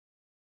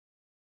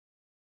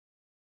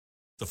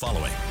The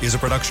following is a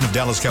production of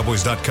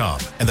DallasCowboys.com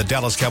and the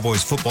Dallas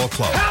Cowboys Football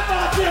Club.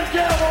 How about them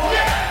Cowboys?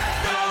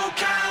 Yeah! Go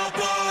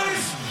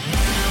Cowboys!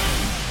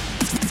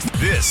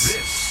 This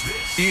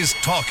is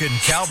Talkin'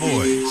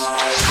 Cowboys.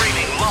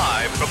 Streaming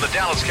live from the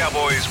Dallas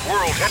Cowboys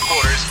World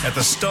Headquarters at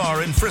the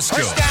Star in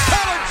Frisco.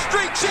 Pollard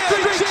streaks in.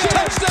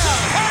 Touchdown.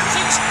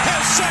 Parsons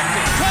has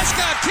sacked it.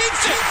 Prescott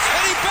keeps it,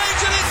 and he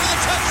bangs it in for the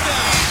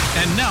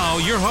touchdown. And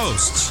now your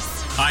hosts,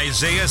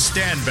 Isaiah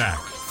Stanback,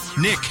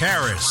 Nick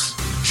Harris,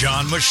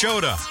 John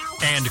Machota,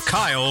 and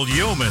Kyle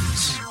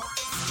Yeomans.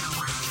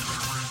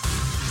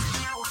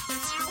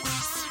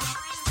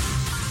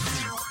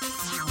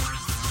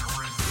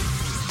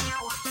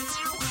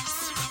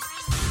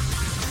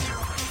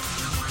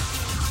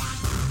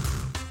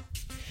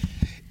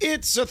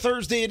 It's a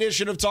Thursday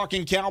edition of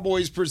Talking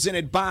Cowboys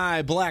presented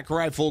by Black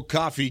Rifle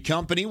Coffee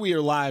Company. We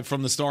are live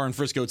from the Star in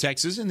Frisco,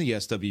 Texas in the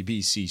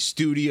SWBC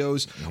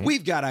studios.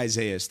 We've got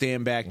Isaiah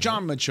Stanback,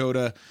 John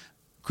Machota,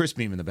 Chris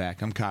Beam in the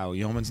back. I'm Kyle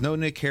Yeomans. No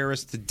Nick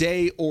Harris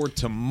today or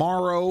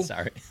tomorrow.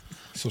 Sorry.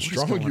 So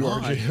strong with you,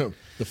 RJ.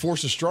 The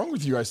force is strong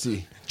with you, I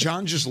see.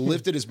 John just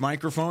lifted his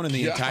microphone and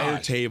the entire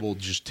table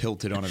just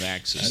tilted on an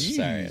axis.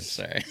 I'm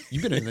sorry.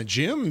 You've been in the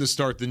gym to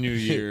start the new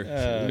year.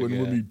 Wouldn't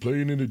want me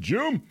playing in the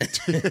gym.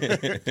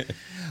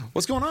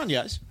 What's going on,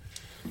 guys?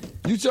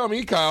 You tell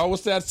me, Kyle.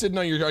 What's that sitting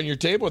on your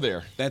table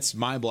there? That's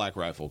my Black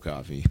Rifle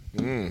coffee.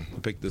 I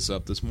picked this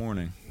up this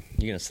morning.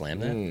 You gonna slam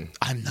that?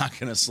 I'm not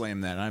going to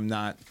slam that. I'm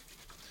not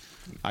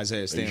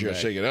Isaiah Stanback. You're going to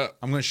shake it up.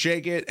 I'm going to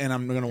shake it, and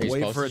I'm going to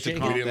wait for it to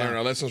calm We didn't learn our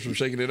down. lessons from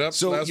shaking it up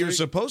So last you're week?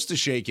 supposed to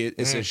shake it.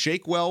 It says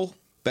shake well,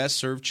 best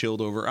served chilled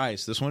over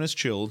ice. This one is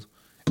chilled,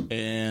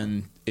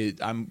 and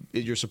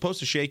you're supposed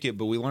to shake it,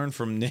 but we learned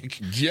from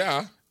Nick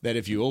Yeah. that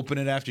if you open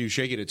it after you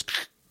shake it, it's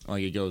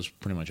like it goes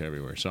pretty much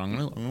everywhere. So I'm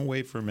gonna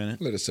wait for a minute.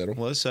 Let it settle.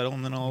 Let it settle,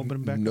 and then I'll open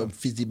it back No up.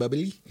 fizzy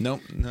bubbly?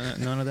 Nope,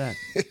 none of that.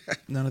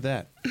 None of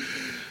that.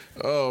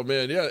 Oh,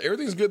 man. Yeah,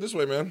 everything's good this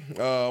way, man.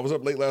 I was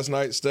up late last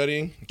night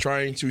studying,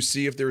 trying to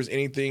see if there was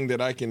anything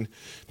that I can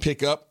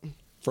pick up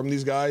from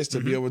these guys to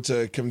be able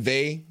to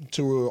convey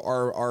to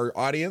our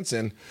audience.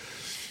 And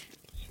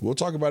we'll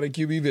talk about it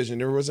in QB Vision.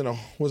 There wasn't a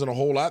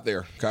whole lot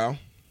there, Kyle.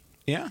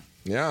 Yeah.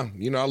 Yeah.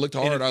 I looked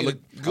hard. In a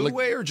good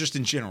way or just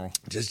in general?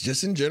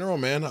 Just in general,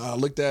 man. I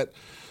looked at,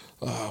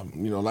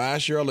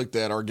 last year I looked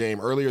at our game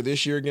earlier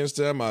this year against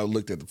them. I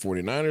looked at the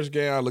 49ers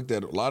game. I looked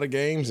at a lot of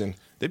games. And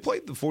They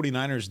played the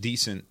 49ers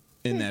decent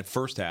in that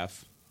first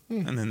half,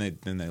 and then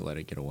they let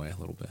it get away a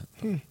little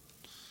bit.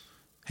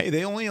 Hey,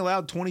 they only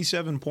allowed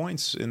 27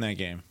 points in that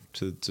game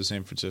to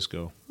San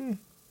Francisco.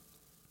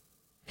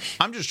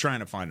 I'm just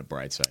trying to find a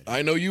bright side.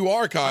 I know you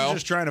are, Kyle. I'm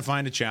just trying to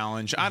find a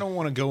challenge. I don't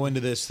want to go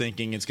into this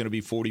thinking it's going to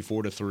be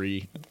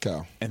 44-3.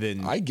 Kyle, and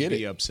then I get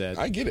be it. upset.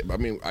 I get it. I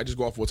mean, I just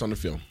go off what's on the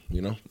film,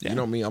 Yeah. You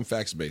know me, I'm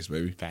facts-based,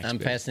 baby. I'm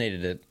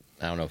fascinated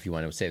I don't know if you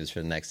want to save this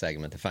for the next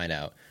segment to find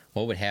out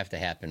what would have to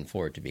happen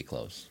for it to be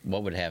close.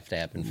 What would have to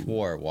happen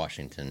for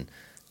Washington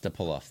to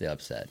pull off the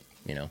upset?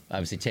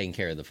 Obviously taking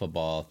care of the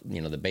football,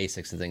 the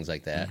basics and things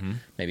like that.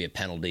 Maybe a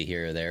penalty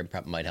here or there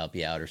probably might help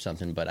you out or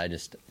something. But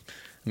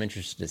I'm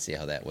interested to see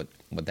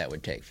what that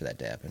would take for that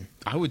to happen.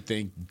 I would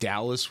think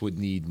Dallas would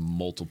need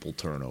multiple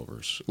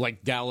turnovers.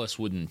 Like Dallas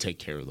wouldn't take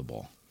care of the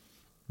ball.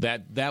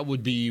 That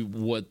would be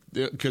what,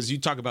 because you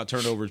talk about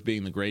turnovers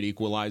being the great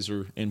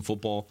equalizer in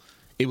football.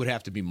 It would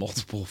have to be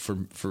multiple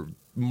for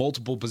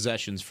multiple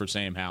possessions for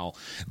Sam Howell.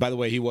 By the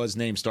way, he was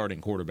named starting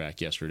quarterback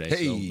yesterday.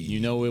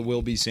 Hey. So it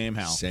will be Sam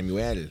Howell.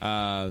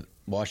 Samuel.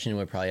 Washington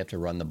would probably have to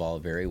run the ball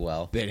very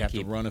well. They'd have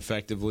to run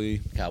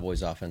effectively.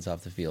 Cowboys offense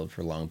off the field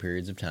for long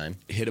periods of time.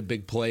 Hit a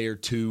big play or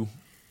two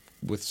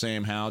with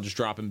Sam Howell, just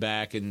dropping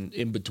back and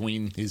in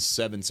between his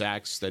 7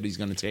 sacks that he's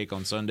going to take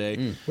on Sunday.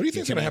 What do you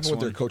think is going to happen with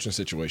their coaching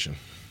situation?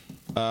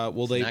 Not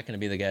going to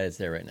be the guy that's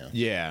there right now.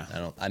 Yeah.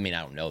 I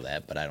don't know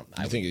that, but I don't.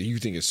 You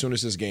think as soon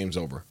as this game's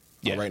over?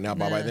 Yeah. Right now,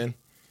 by then?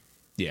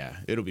 Yeah,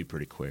 it'll be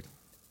pretty quick.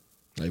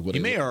 Like,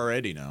 You may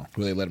already know.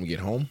 Will they let him get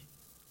home?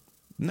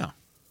 No.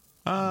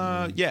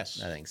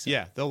 Yes. I think so.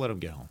 Yeah, they'll let him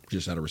get home.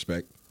 Just out of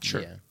respect?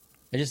 Sure. Yeah.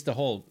 And just the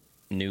whole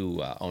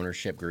new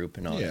ownership group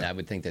and all Yeah. that, I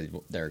would think that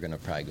they're going to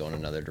probably go in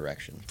another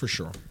direction. For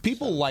sure.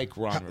 People like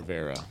Ron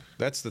Rivera.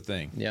 That's the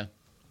thing. Yeah.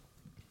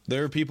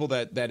 There are people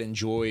that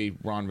enjoy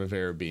Ron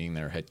Rivera being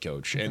their head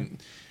coach.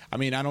 And, I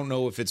mean, I don't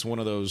know if it's one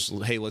of those,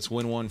 hey, let's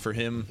win one for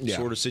him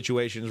sort of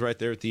situations right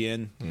there at the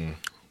end.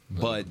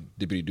 But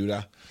Dippity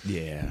doo-dah.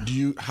 yeah.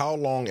 How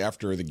long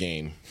after the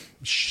game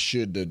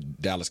should the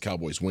Dallas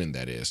Cowboys win,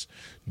 that is,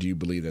 do you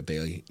believe that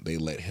they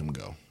let him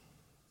go?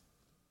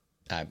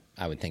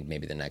 I would think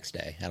maybe the next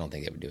day. I don't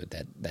think they would do it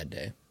that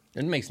day.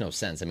 It makes no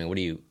sense. I mean, what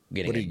are you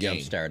getting a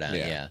jump start on?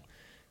 Yeah.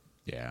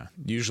 Yeah.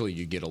 Usually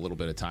you get a little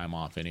bit of time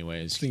off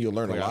anyways. I think you'll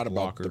learn a Play out lot the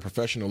about locker. the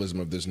professionalism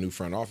of this new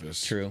front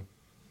office. True.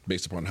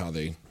 Based upon how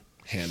they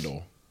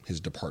handle his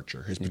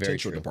departure, his Very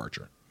potential true.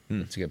 departure.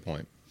 That's a good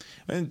point.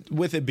 And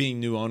with it being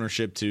new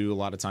ownership, too, a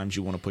lot of times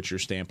you want to put your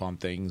stamp on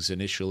things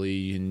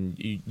initially, and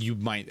you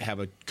might have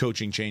a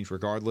coaching change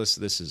regardless.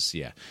 This is,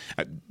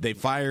 they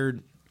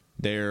fired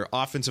their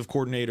offensive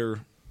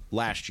coordinator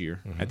last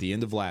year at the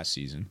end of last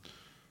season.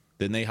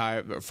 Then they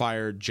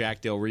fired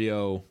Jack Del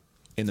Rio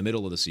in the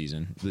middle of the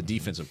season, the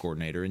defensive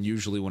coordinator. And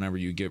usually whenever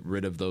you get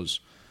rid of those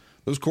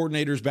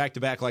coordinators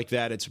back-to-back like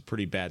that, it's a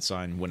pretty bad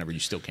sign whenever you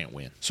still can't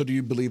win. So do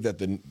you believe that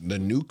the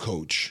new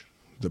coach,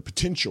 the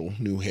potential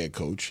new head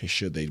coach,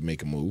 should they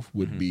make a move,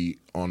 would be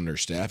on their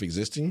staff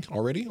existing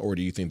already? Or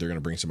do you think they're going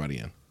to bring somebody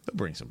in? They'll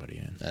bring somebody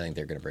in. I think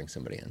they're going to bring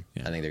somebody in.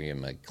 Yeah. I think they're going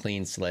to give them a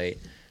clean slate.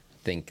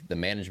 I think the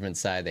management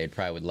side, they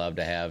probably would love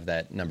to have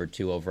that number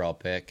 2 overall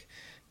pick,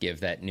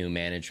 give that new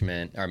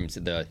management, or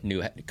the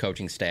new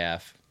coaching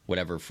staff,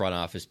 whatever front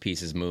office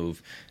pieces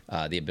move,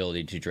 the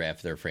ability to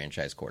draft their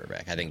franchise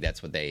quarterback. I think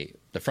that's what the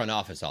front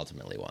office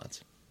ultimately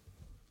wants.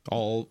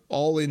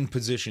 All in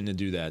position to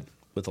do that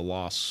with a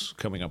loss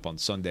coming up on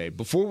Sunday.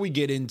 Before we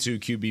get into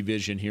QB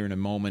vision here in a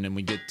moment and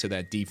we get to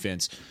that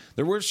defense,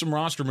 there were some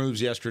roster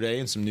moves yesterday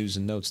and some news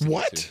and notes. To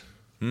What?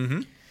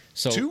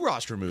 So 2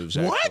 roster moves,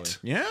 actually. What?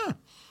 Yeah.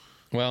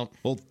 Well,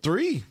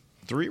 3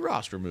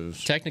 roster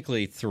moves.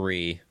 technically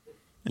 3.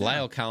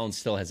 Lyle Collins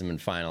still hasn't been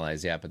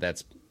finalized yet, but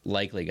that's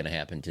likely going to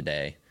happen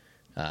today.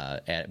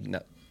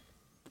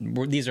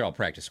 These are all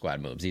practice squad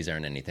moves. These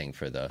aren't anything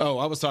for the. Oh,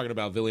 I was talking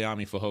about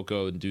Viliami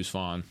Fehoko and Deuce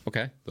Vaughn.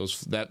 Okay.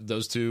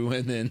 Those 2,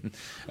 and then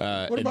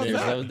What about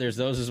that? There's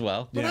those as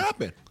well. What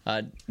happened?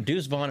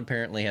 Deuce Vaughn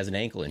apparently has an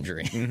ankle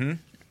injury,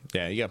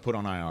 Yeah, he got put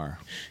on IR.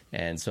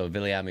 and so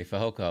Viliami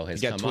Fehoko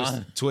has He got come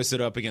on. twisted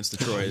up against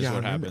Detroit. Is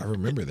what happened. I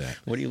remember that.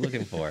 What are you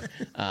looking for?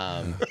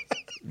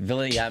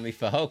 Viliami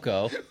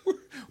Fehoko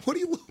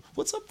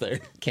What's up there?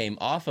 came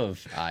off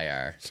of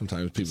IR.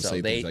 Sometimes people So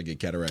say they- things, I get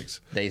cataracts.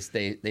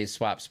 They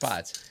swap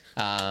spots.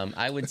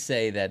 I would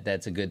say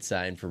that's a good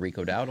sign for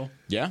Rico Dowdle.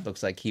 Yeah.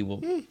 Looks like he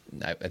will.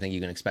 I think you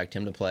can expect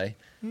him to play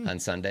on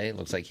Sunday.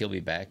 Looks like he'll be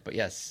back. But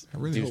yes,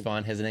 really Deuce hope-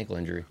 Vaughn has an ankle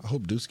injury. I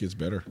hope Deuce gets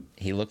better.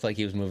 He looked like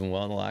he was moving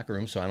well in the locker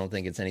room, so I don't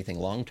think it's anything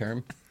long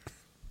term.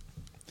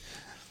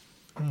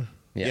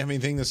 You have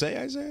anything to say,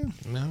 Isaiah?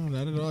 No,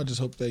 not at all. I just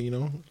hope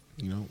that,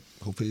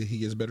 hopefully he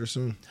gets better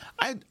soon.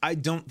 I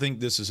don't think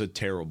this is a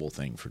terrible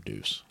thing for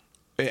Deuce.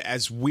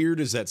 As weird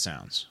as that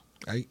sounds.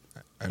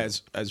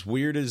 As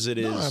weird as it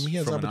is, No, I mean, he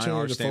has from an IR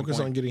opportunity to focus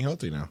standpoint, on getting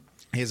healthy now.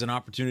 he has an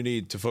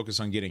opportunity to focus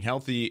on getting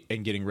healthy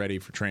and getting ready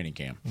for training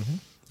camp.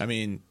 I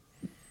mean,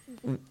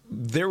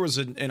 there was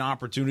an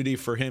opportunity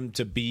for him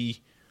to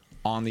be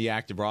on the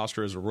active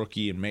roster as a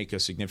rookie and make a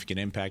significant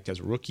impact as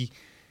a rookie.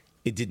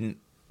 It didn't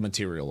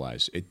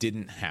materialize. It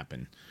didn't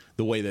happen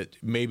the way that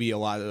maybe a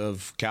lot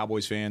of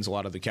Cowboys fans, a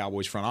lot of the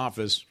Cowboys front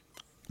office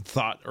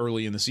thought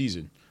early in the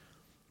season.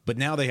 But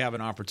now they have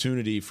an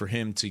opportunity for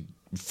him to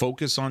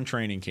focus on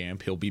training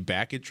camp. He'll be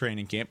back at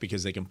training camp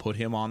because they can put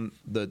him on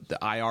the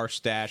IR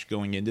stash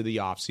going into the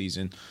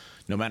offseason,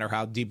 no matter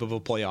how deep of a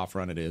playoff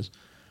run it is.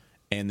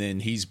 And then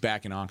he's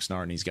back in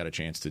Oxnard, and he's got a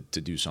chance to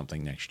do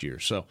something next year.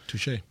 So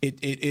Touché.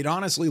 It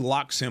honestly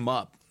locks him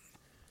up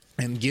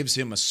and gives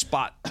him a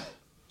spot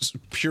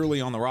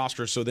purely on the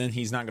roster, so then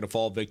he's not going to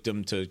fall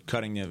victim to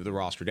cutting the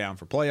roster down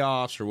for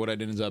playoffs or what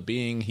it ends up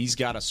being. He's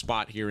got a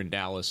spot here in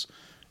Dallas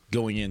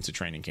going into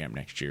training camp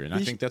next year, and I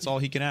think that's all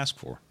he can ask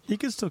for. He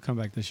could still come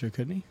back this year,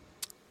 couldn't he?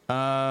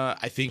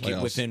 I think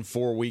Playoffs. within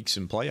 4 weeks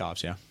in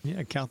playoffs, yeah.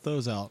 Yeah, count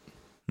those out.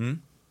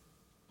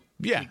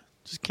 Yeah.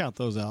 Just count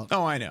those out.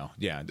 Oh, I know.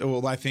 Yeah.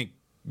 Well, I think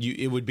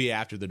it would be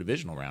after the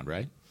divisional round,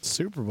 right?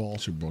 Super Bowl.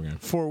 Super Bowl game.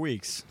 4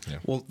 weeks.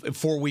 Well,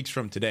 4 weeks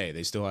from today,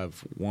 they still have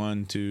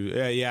 1, 2.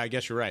 Yeah, I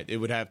guess you're right. It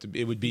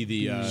would be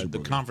the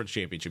conference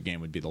championship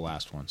game would be the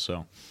last one.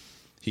 So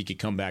he could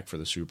come back for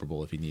the Super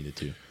Bowl if he needed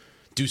to.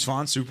 Deuce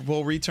Vaughn Super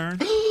Bowl return.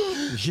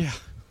 Yeah.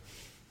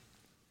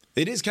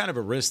 It is kind of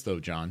a risk, though,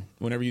 John.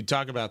 Whenever you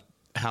talk about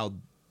how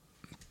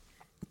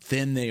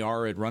thin they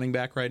are at running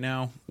back right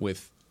now,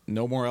 with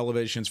no more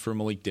elevations for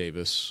Malik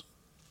Davis,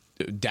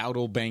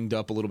 Dowdle banged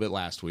up a little bit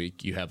last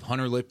week. You have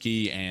Hunter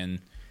Lipke and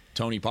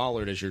Tony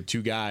Pollard as your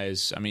 2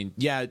 guys. I mean,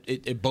 yeah,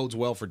 it bodes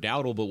well for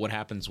Dowdle, but what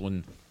happens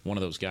when one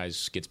of those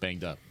guys gets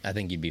banged up? I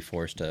think you'd be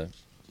forced to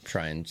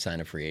try and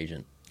sign a free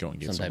agent. Go and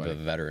get some somebody. type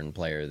of veteran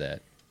player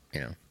that,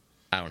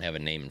 I don't have a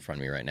name in front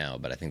of me right now,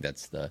 but I think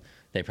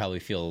they probably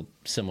feel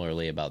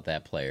similarly about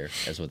that player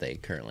as what they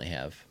currently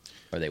have,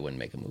 or they wouldn't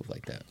make a move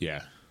like that.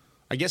 Yeah.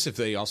 I guess if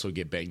they also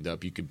get banged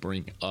up, you could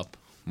bring up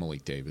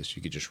Malik Davis.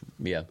 You could just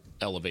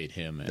elevate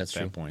him at That's that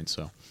true. point.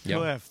 So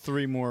He'll have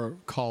 3 more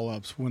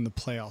call-ups when the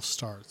playoffs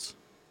starts.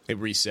 it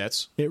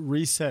resets. It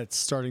resets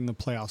starting the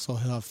playoffs, so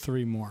he'll have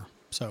 3 more.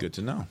 So Good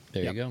to know.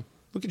 There you go.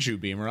 Look at you,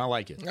 Beamer. I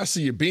like it. I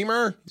see you,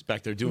 Beamer. He's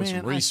back there doing Man,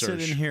 some research. I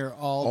sit in here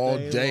all All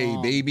day, day,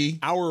 long. baby.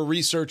 Our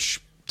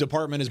research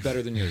department is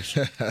better than yours.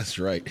 That's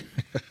right.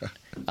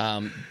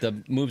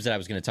 The moves that I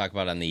was going to talk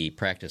about on the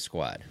practice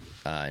squad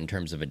in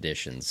terms of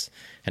additions.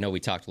 I know we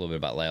talked a little bit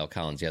about Lyle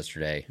Collins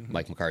yesterday.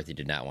 Mike McCarthy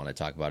did not want to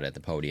talk about it at the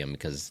podium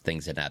because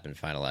things had not been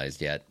finalized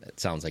yet. It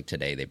sounds like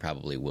today they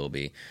probably will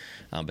be.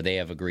 But they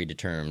have agreed to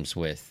terms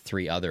with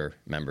 3 other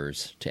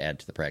members to add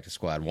to the practice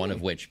squad, one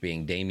of which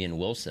being Damian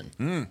Wilson,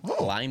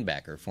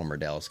 linebacker, former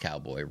Dallas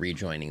Cowboy,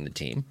 rejoining the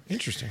team.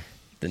 Interesting.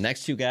 The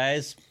next 2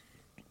 guys,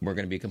 we're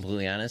going to be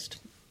completely honest,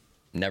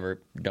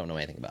 don't know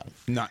anything about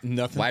them.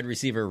 Nothing. Wide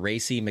receiver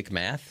Racy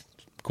McMath,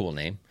 cool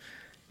name.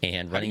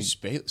 And How do you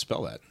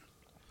spell that?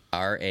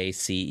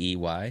 Racey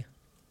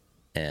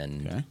and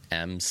McMath.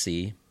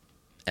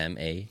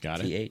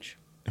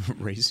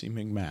 Racy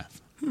McMath.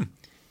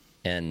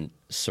 And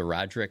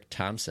Saradrick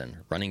Thompson,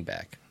 running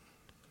back.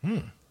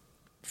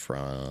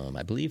 From,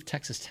 I believe,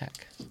 Texas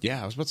Tech.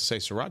 Yeah, I was about to say,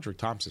 Sir Roderick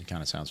Thompson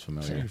kind of sounds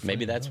familiar.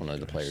 Maybe that's one of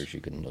the players you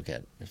can look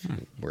at if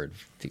you were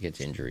to get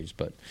to injuries.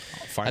 But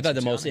find I thought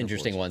the some most talent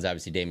interesting reports.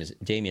 ones, obviously,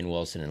 Damian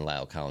Wilson and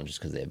Lyle Collins,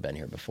 just because they've been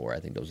here before. I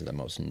think those are the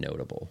most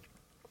notable.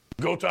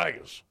 Go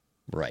Tigers.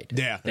 Right.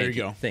 Yeah, there Thank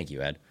you go. Thank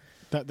you, Ed.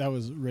 That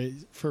was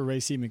for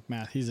Racey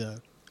McMath. He's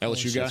a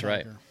LSU guy? That's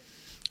right.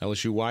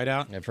 LSU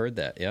wideout. I've heard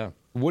that, yeah.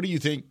 What do you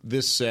think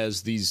this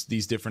says, these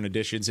different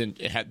additions? And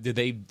did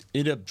they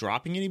end up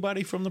dropping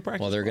anybody from the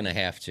practice? Well, they're going to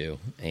have to.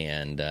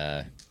 And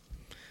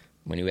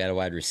when you add a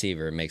wide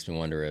receiver, it makes me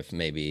wonder if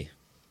maybe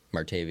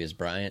Martavius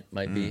Bryant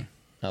might be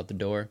out the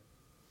door.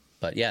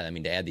 But, yeah, I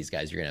mean, to add these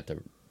guys, you're going to have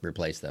to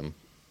replace them.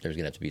 There's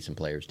going to have to be some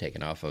players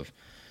taken off of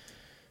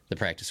the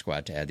practice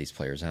squad to add these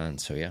players on.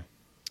 So, yeah,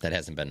 that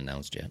hasn't been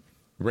announced yet.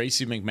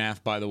 Racy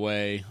McMath, by the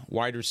way,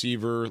 wide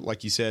receiver,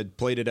 like you said,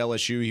 played at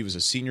LSU. He was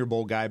a Senior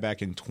Bowl guy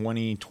back in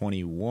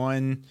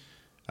 2021.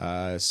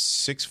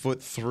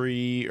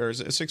 6'3", or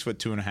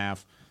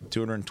 6'2.5",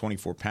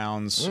 224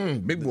 pounds.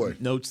 Big boy.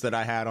 Notes that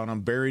I had on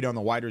him: buried on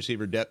the wide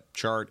receiver depth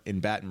chart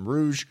in Baton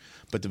Rouge,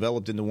 but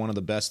developed into one of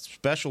the best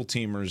special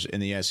teamers in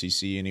the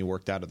SEC. And he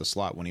worked out of the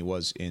slot when he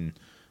was in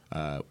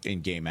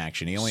game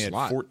action. He only had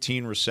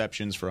 14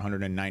 receptions for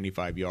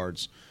 195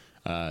 yards.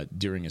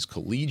 During his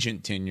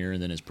collegiate tenure,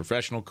 and then his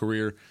professional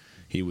career.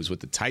 He was with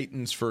the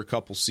Titans for a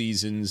couple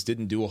seasons,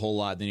 didn't do a whole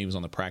lot. Then he was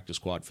on the practice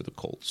squad for the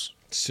Colts.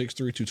 6'3",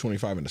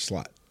 225 in the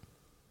slot.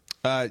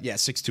 Yeah,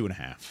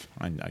 6'2.5".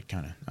 I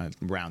kind of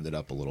rounded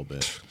up a little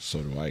bit.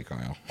 So do I,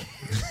 Kyle.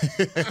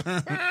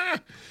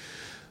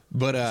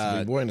 But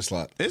Big boy in the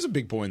slot. there's a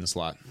big boy in the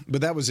slot.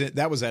 But that was it.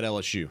 That was at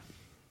LSU.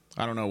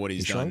 I don't know what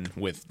he's done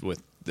with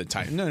the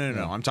Titans. No.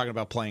 I'm talking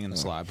about playing in the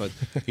slot. But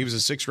he was a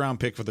 6th-round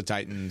pick for the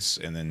Titans,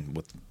 and then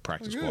with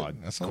practice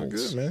squad. That sounds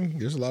Colts. good, man.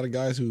 There's a lot of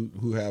guys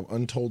who have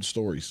untold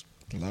stories.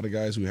 A lot of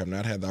guys who have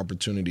not had the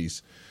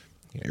opportunities.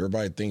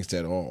 Everybody thinks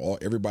that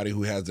everybody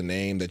who has the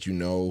name that you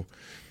know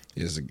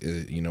is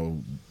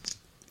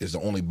the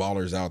only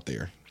ballers out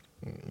there.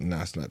 No,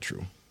 that's not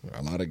true.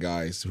 A lot of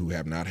guys who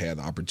have not had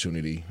the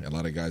opportunity. A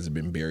lot of guys have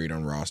been buried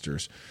on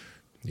rosters.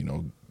 They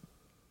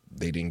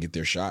didn't get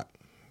their shot.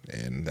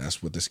 And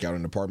that's what the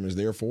scouting department is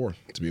there for,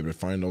 to be able to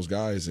find those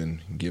guys and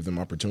give them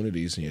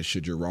opportunities,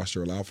 should your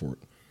roster allow for it.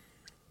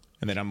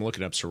 And then I'm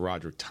looking up Sir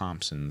Roderick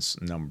Thompson's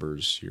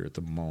numbers here at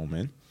the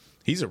moment.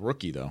 He's a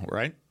rookie, though,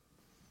 right?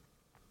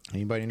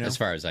 Anybody know? As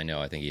far as I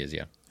know, I think he is,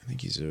 yeah. I think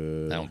he's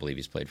I don't believe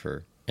he's played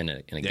in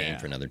a game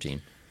for another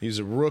team. He's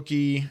a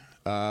rookie.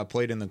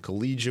 Played in the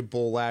Collegiate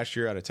Bowl last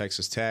year out of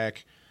Texas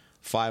Tech.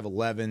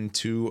 5'11",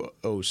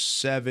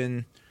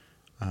 207.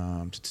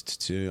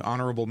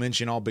 Honorable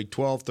mention, all Big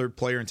 12, third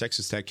player in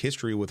Texas Tech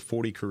history with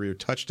 40 career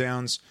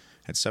touchdowns.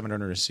 Had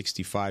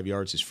 765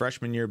 yards his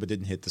freshman year, but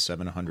didn't hit the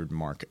 700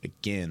 mark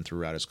again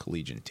throughout his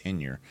collegiate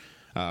tenure.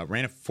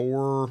 Ran a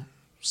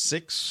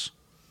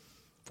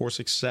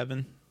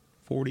 4.67,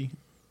 40.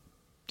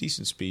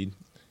 Decent speed.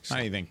 Not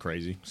anything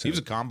crazy. He was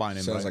a combine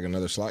invite. Sounds like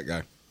another slot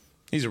guy.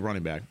 He's a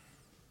running back.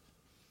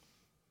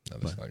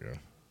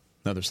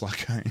 Another slot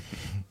guy.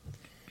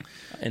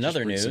 In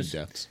other Just news,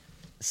 some depths.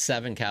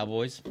 7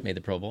 Cowboys made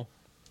the Pro Bowl.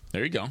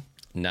 There you go.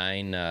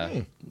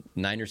 9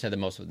 Niners had the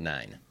most with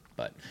 9,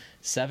 but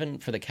 7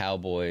 for the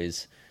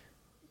Cowboys.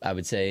 I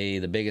would say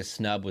the biggest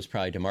snub was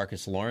probably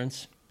DeMarcus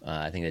Lawrence.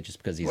 I think that's just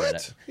because he's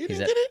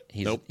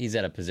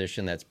at a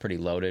position that's pretty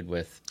loaded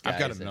with guys. I've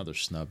got another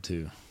snub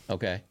too.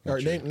 Okay. All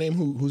right, name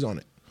who's on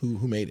it.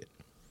 Who made it?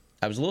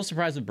 I was a little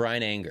surprised with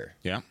Brian Anger.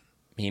 Yeah.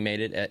 He made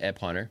it at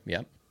punter.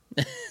 Yep.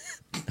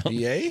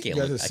 BA? You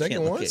got the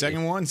second one?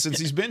 Second one since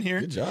he's been here.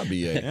 Good job, BA.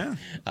 Yeah.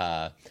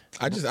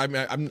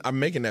 I'm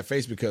making that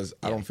face because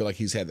I don't feel like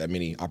he's had that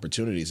many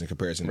opportunities in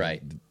comparison.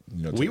 Right.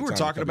 To We the were time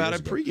talking a couple about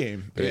it years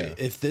ago.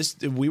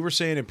 pregame. Yeah. We were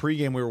saying at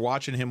pregame, we were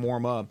watching him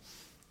warm up,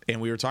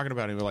 and we were talking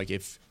about him. We're like,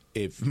 if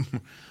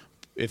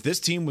this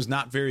team was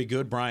not very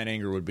good, Brian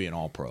Anger would be an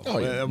All-Pro. Oh,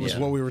 yeah. That was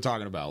what we were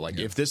talking about. Like,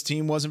 if this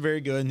team wasn't very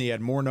good and he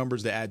had more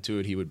numbers to add to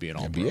it, he would be an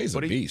All-Pro. BA's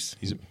a beast.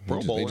 He's a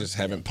Pro Bowler. They just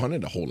haven't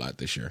punted a whole lot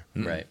this year.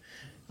 Right.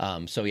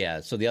 So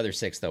the other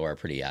 6 though are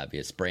pretty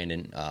obvious.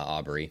 Brandon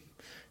Aubrey,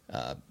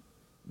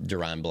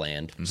 Duron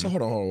Bland. So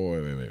hold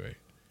on, wait.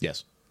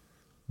 Yes.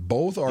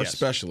 Both are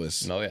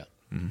specialists. Oh yeah.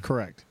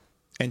 Correct.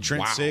 And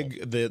Trent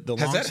Sig, the long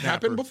Has that snapper,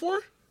 happened before?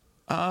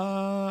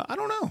 I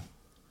don't know.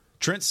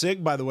 Trent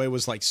Sig, by the way,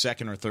 was like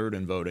 2nd or 3rd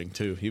in voting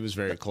too. He was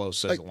very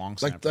close as a long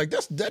snapper.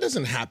 That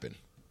doesn't happen.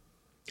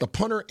 A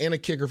punter and a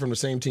kicker from the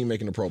same team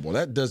making the Pro Bowl.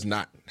 That does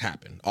not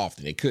happen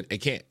often. It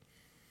can't.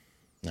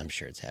 I'm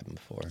sure it's happened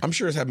before. I'm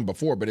sure it's happened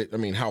before, but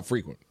how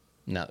frequent?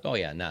 Not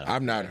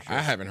often.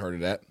 I haven't heard of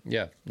that.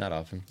 Yeah, not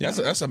often.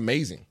 That's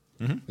amazing.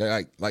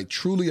 Mm-hmm. Like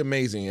truly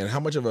amazing. And how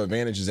much of an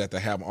advantage is that to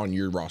have on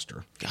your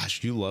roster?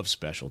 Gosh, you love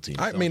special teams.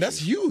 That's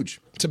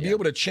huge to be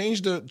able to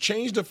change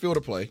the field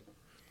of play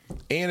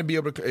and to be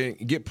able to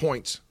get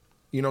points.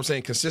 You know what I'm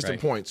saying? Consistent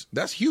points.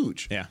 That's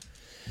huge. Yeah.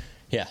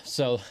 Yeah,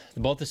 so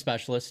both the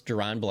specialists,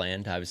 Deron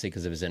Bland, obviously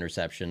because of his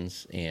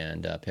interceptions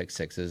and pick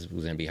sixes,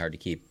 was going to be hard to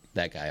keep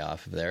that guy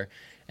off of there.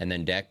 And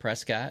then Dak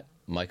Prescott,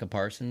 Micah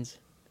Parsons,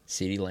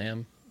 CeeDee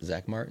Lamb,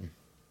 Zach Martin.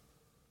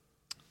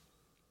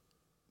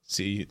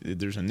 See,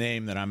 there's a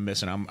name that I'm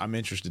missing. I'm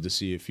interested to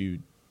see if you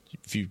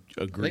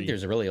agree. I think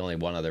there's really only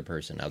one other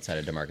person outside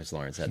of DeMarcus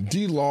Lawrence.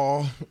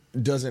 D-Law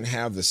doesn't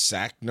have the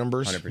sack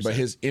numbers, 100%. but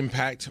his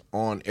impact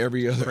on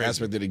every other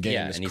aspect of the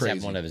game is and he's crazy.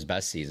 having one of his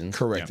best seasons.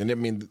 Correct.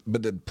 And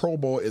but the Pro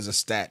Bowl is a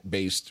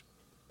stat-based,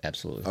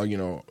 Absolutely.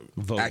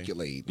 Voting.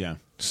 accolade. Yeah.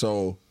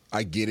 So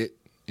I get it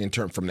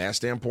from that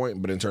standpoint,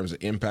 but in terms of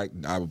impact,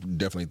 I would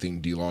definitely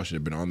think D-Law should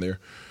have been on there.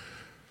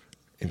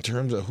 In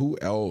terms of who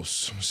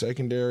else,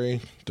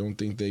 secondary, don't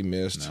think they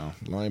missed. No.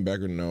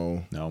 Linebacker,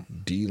 no. No.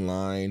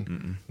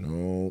 D-line,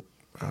 no.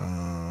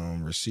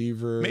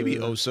 Receiver. Maybe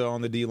Osa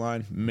on the D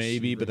line,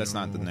 maybe, but that's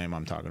not the name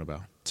I'm talking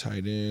about.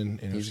 Tight end.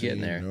 He's NFC,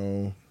 getting there.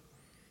 No.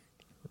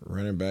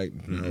 Running back,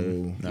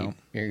 no. No,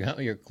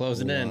 You're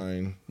closing in.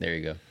 O-line. There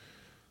you go.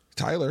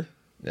 Tyler.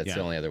 That's Yeah.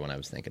 the only other one I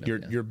was thinking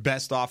of. your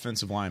best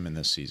offensive lineman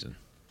this season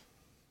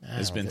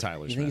has been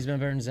Tyler You Smith. think he's been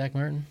better than Zach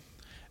Martin?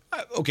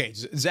 Okay,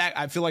 Zach.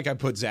 I feel like I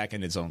put Zach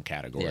in its own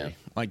category. Yeah.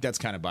 Like that's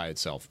kind of by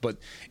itself. But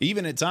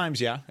even at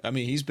times, yeah. I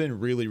mean, he's been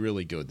really,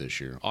 really good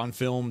this year. On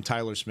film,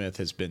 Tyler Smith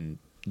has been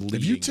leading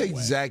If you take the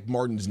way. Zach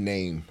Martin's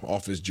name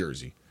off his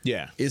jersey,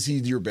 Yeah. is he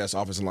your best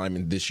offensive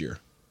lineman this year?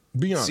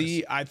 Be honest.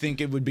 See, I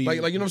think it would be Like,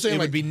 you know what I'm saying? It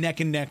Like- would be neck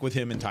and neck with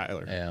him and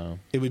Tyler. Yeah.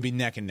 It would be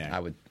neck and neck. I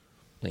would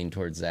lean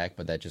towards Zach,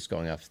 but that just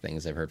going off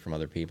things I've heard from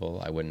other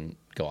people. I wouldn't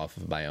go off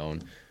of my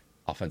own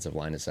offensive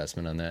line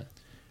assessment on that.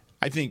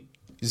 I think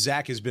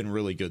Zach has been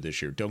really good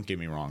this year. Don't get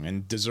me wrong,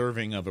 and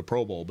deserving of a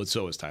Pro Bowl, but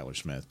so is Tyler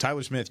Smith.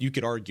 Tyler Smith, you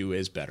could argue,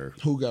 is better.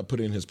 Who got put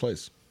in his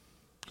place?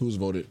 Who was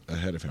voted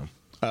ahead of him?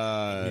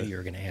 I knew you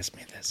were going to ask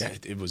me this.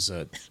 It was.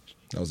 That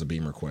was a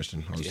Beamer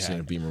question. I was just Yeah. saying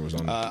if Beamer was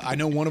on. I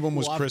know one of them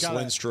was Well, Chris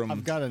Lindstrom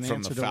I've got an from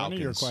answer the to one of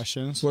your Falcons.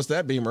 questions. What's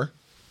that, Beamer?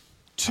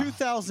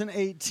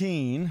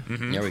 2018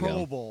 There we Pro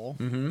go. Bowl.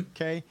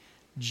 Okay.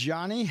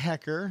 Johnny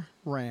Hecker,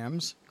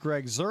 Rams.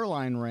 Greg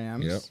Zuerlein,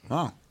 Rams. Yep.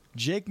 Oh,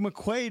 Jake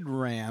McQuaid,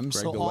 Rams.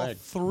 Greg so the all Leg.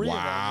 three of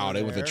them Wow, were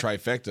they went the there.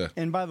 trifecta.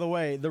 And by the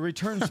way, the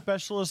return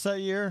specialist that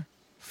year,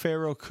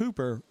 Pharaoh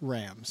Cooper,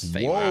 Rams.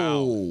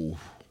 Whoa.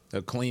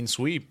 a clean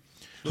sweep.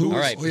 All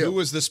right. Who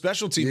was the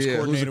special teams Yeah,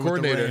 who's the coordinator,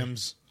 coordinator? with the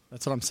Rams?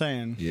 That's what I'm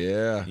saying.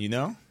 Yeah. You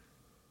know?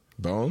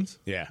 Bones?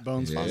 Yeah.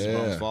 Bones Yeah. Fossil.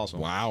 Bones Fossil.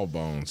 Wow,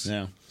 Bones.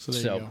 Yeah. So there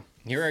you So go.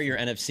 here are your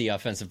NFC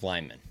offensive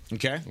linemen.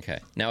 Okay. Okay.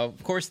 Now,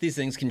 of course, these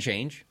things can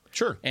change.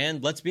 Sure.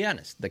 And let's be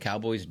honest, the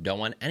Cowboys don't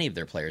want any of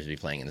their players to be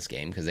playing in this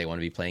game because they want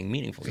to be playing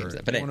meaningful games.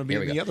 But They hey, want to be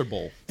here in we the go. other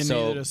bowl. And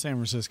So- neither does San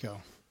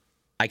Francisco.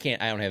 I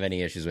don't have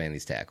any issues with any of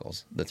these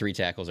tackles. The three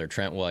tackles are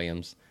Trent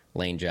Williams,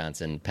 Lane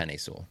Johnson, Penei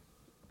Sewell.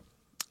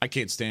 I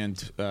can't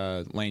stand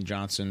Lane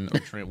Johnson or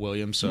Trent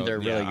Williams, so They're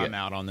really good. I'm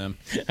out on them.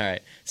 All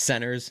right.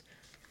 Centers,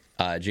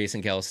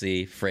 Jason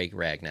Kelsey, Frank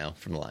Ragnow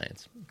from the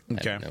Lions.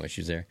 Okay. No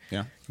issues there.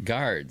 Yeah.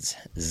 Guards,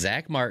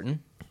 Zach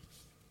Martin,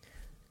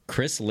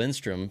 Chris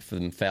Lindstrom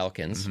from the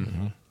Falcons,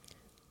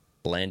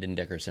 Landon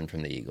Dickerson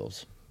from the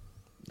Eagles.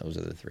 Those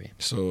are the three.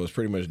 So it's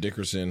pretty much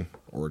Dickerson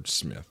or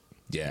Smith.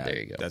 Yeah, There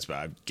you go. That's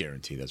I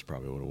guarantee that's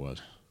probably what it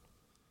was.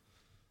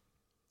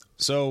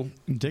 So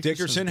Dickerson's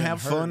Dickerson, been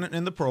have hurt. fun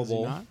in the Pro Has he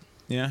Bowl. not?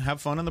 Yeah,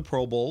 have fun in the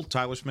Pro Bowl.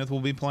 Tyler Smith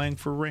will be playing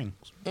for rings.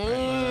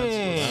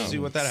 Let's see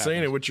what that happens.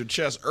 Saying it with your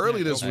chest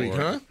early this week,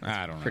 huh?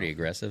 I don't know. Pretty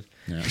aggressive.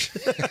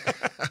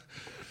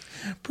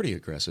 Pretty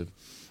aggressive.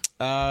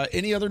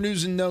 Any other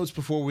news and notes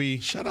before we?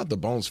 Shout out to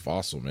Bones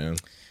Fossil, man.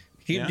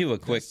 You Yeah, can do a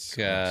quick. that's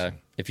awesome.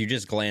 If you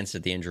just glance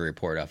at the injury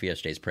report off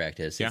yesterday's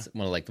practice, Yeah. it's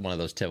one of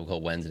those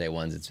typical Wednesday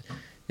ones.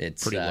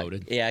 It's Pretty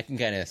loaded. Yeah, it can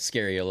kind of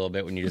scare you a little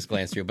bit when you just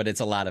glance through. But it's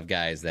a lot of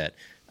guys that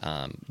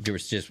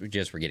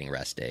just were getting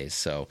rest days.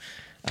 So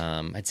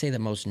I'd say the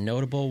most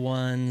notable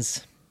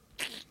ones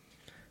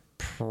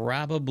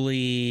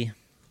probably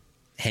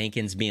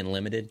Hankins being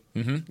limited.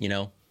 Mm-hmm. You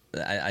know,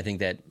 I think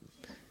that.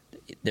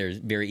 There's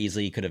very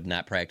easily he could have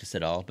not practiced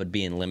at all, but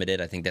being limited,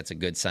 I think that's a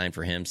good sign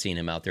for him. Seeing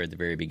him out there at the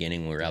very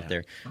beginning when we were out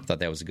there, I thought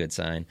that was a good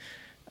sign.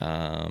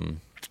 Outside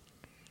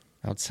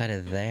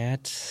of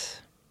that,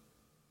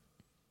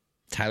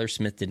 Tyler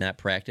Smith did not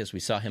practice.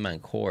 We saw him on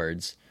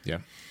cords. Yeah.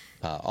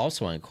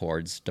 Also on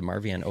cords,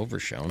 DeMarvion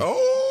Overshown.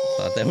 Oh!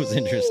 Thought that was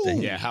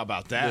interesting. Yeah. How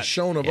about The that?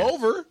 shown of Yeah.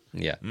 over.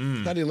 Yeah.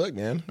 How'd he look,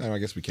 man? I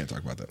guess we can't talk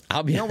about that.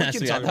 I'll be No, we honest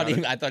can with you. talk about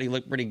it. I thought he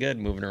looked pretty good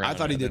moving around. I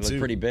thought he did looked too.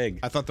 pretty big.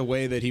 I thought the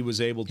way that he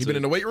was able to. He been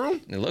in the weight room?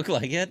 It looked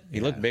like it.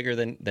 He looked bigger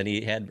than he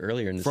had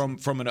earlier in the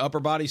from an upper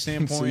body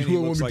standpoint. So he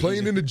you won't looks be like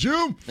playing he's- in the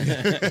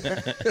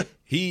gym?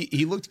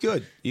 He looked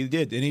good. He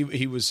did, and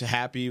he was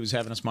happy. He was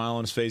having a smile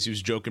on his face. He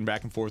was joking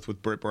back and forth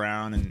with Britt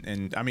Brown,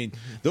 and I mean,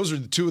 those are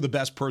the two of the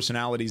best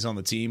personalities on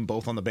the team,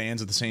 both on the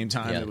bands at the same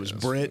time. Yeah. It was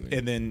That's Britt, funny.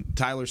 and then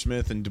Tyler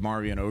Smith and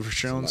DeMarvion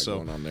Overshown. lot So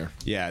going on there.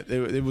 yeah,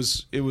 it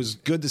was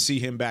good to see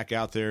him back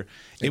out there.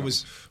 It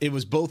was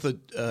both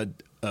a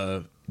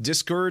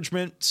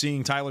discouragement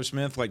seeing Tyler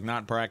Smith like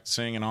not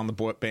practicing and on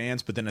the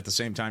bands, but then at the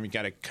same time you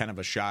got a kind of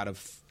a shot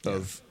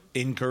of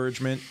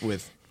encouragement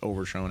with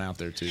Overshown out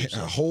there too.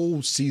 So. A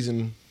whole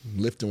season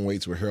lifting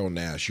weights with Harold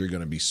Nash, you're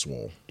going to be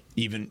swole.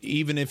 Even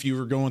if you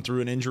were going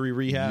through an injury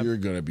rehab, you're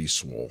going to be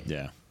swole.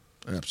 Yeah.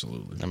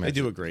 Absolutely. They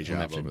do a great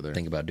job over there.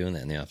 Think about doing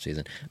that in the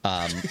offseason.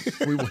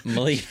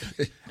 Malik.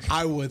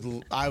 I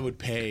would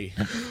pay.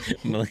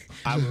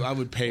 I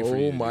would pay for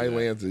you. Oh, my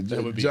Lanta.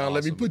 John, awesome.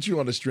 Let me put you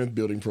on a strength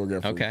building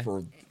program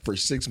for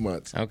 6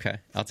 months. Okay.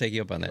 I'll take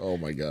you up on that. Oh,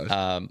 my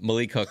gosh.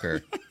 Malik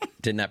Hooker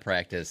did not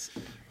practice.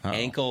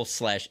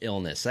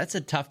 Ankle/illness. That's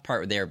a tough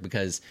part there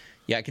because,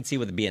 I can see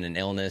with it being an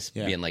illness,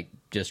 being like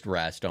just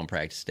rest, don't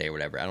practice today or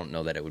whatever. I don't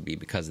know that it would be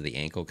because of the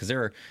ankle because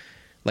there are,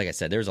 like I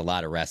said, there's a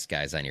lot of rest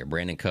guys on here.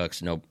 Brandon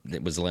Cooks,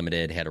 it was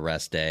limited, had a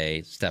rest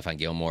day. Stephon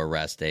Gilmore,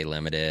 rest day,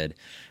 limited.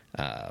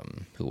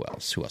 Who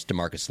else?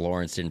 DeMarcus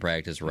Lawrence didn't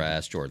practice,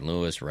 rest. Jordan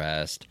Lewis,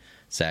 rest.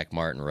 Zach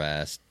Martin,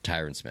 rest.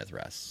 Tyron Smith,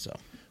 rest. So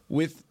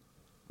with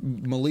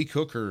Malik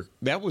Hooker,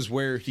 that was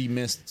where he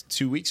missed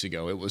 2 weeks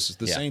ago. It was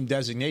the same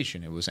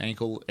designation. It was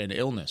ankle and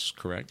illness,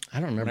 correct?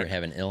 I don't remember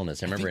having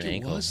illness. I remember an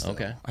ankle.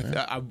 Okay.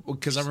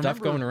 Because I remember stuff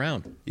going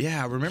around.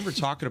 Yeah, I remember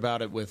talking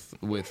about it with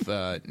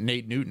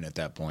Nate Newton at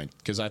that point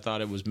because I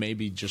thought it was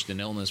maybe just an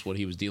illness what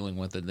he was dealing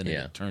with, and then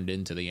it turned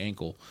into the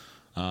ankle.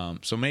 So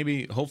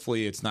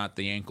hopefully, it's not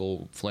the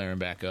ankle flaring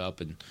back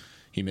up and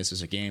he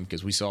misses a game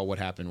because we saw what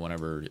happened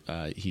whenever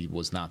he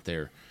was not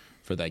there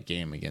for that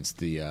game against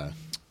the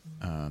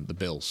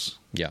Bills.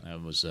 Yeah.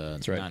 That was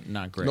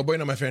not great. No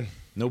bueno, my friend.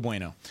 No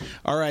bueno.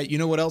 All right, you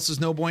know what else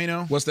is no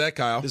bueno? What's that,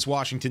 Kyle? This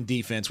Washington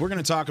defense. We're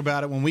going to talk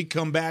about it when we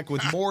come back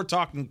with more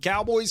Talking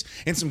Cowboys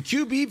and some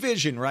QB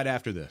vision right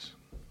after this.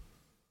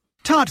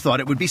 Todd thought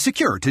it would be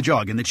secure to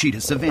jog in the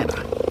cheetah savanna.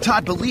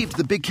 Todd believed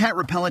the big cat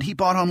repellent he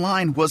bought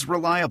online was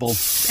reliable.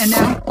 And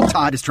now,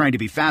 Todd is trying to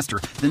be faster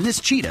than this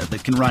cheetah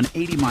that can run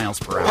 80 miles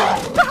per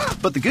hour.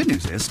 But the good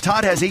news is,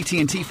 Todd has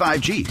AT&T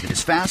 5G that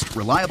is fast,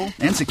 reliable,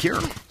 and secure.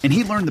 And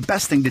he learned the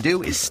best thing to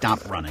do is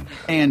stop running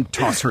and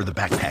toss her the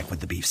backpack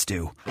with the beef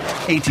stew.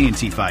 AT&T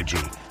 5G.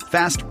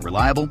 Fast,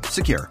 reliable,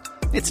 secure.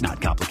 It's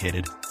not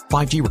complicated.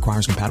 5G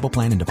requires compatible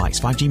plan and device.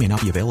 5G may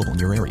not be available in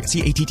your area.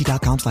 See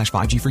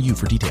att.com/5G for you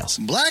for details.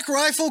 Black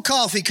Rifle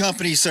Coffee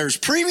Company serves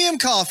premium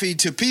coffee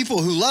to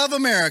people who love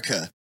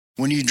America.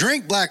 When you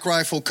drink Black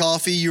Rifle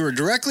coffee, you are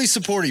directly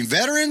supporting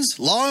veterans,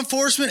 law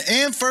enforcement,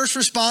 and first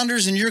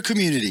responders in your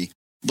community.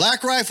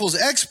 Black Rifle's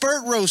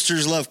expert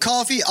roasters love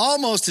coffee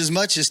almost as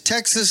much as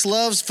Texas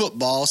loves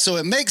football, so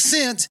it makes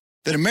sense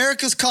that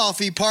America's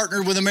Coffee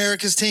partnered with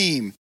America's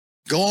team.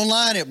 Go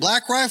online at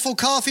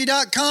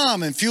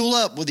blackriflecoffee.com and fuel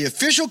up with the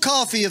official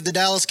coffee of the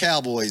Dallas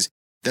Cowboys.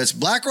 That's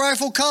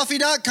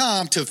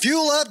blackriflecoffee.com to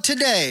fuel up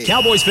today.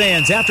 Cowboys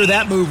fans, after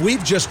that move,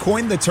 we've just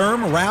coined the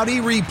term Rowdy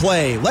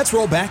Replay. Let's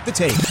roll back the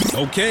tape.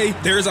 Okay,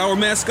 there's our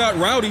mascot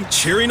Rowdy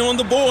cheering on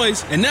the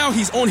boys. And now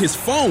he's on his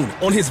phone,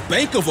 on his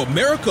Bank of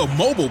America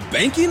mobile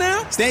banking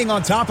app? Staying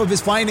on top of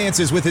his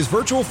finances with his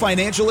virtual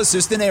financial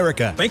assistant,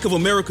 Erica. Bank of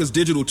America's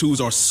digital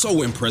tools are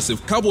so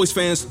impressive. Cowboys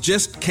fans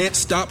just can't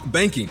stop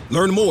banking.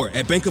 Learn more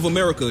at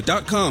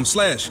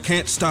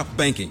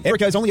bankofamerica.com/can't-stop-banking.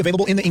 Erica is only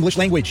available in the English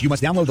language. You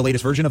must download the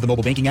latest version of the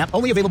mobile banking app,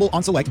 only available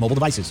on select mobile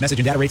devices. Message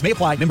and data rates may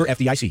apply. Member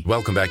FDIC.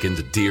 Welcome back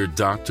into Dear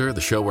Doctor, the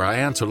show where I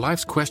answer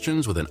life's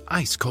questions with an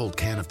ice-cold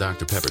can of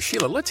Dr. Pepper.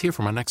 Sheila, let's hear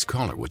from our next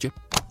caller, would you?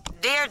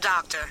 Dear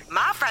Doctor,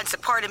 my friend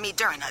supported me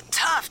during a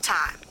tough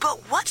time,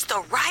 but what's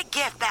the right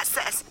gift that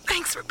says,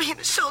 thanks for being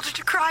a shoulder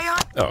to cry on?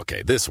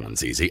 Okay, this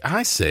one's easy.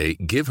 I say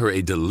give her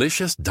a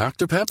delicious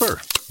Dr.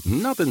 Pepper.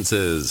 Nothing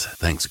says,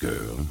 thanks,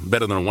 girl,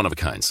 better than a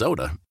one-of-a-kind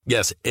soda.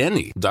 Yes,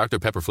 any Dr.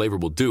 Pepper flavor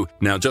will do.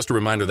 Now, just a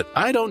reminder that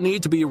I don't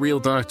need to be a real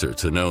doctor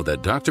to know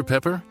that Dr.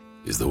 Pepper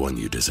is the one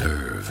you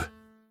deserve.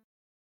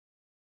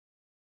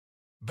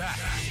 Back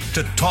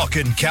to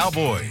Talkin'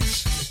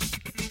 Cowboys.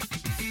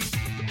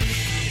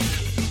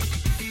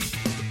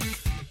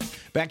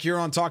 Back here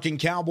on Talking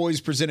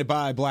Cowboys, presented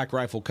by Black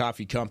Rifle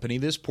Coffee Company.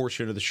 This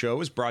portion of the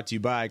show is brought to you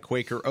by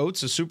Quaker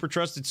Oats, a super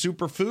trusted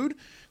superfood.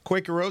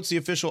 Quaker Oats, the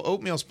official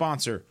oatmeal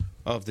sponsor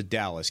of the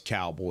Dallas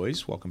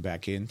Cowboys. Welcome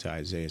back in to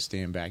Isaiah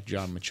Stanback,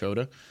 John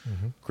Machota,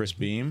 Chris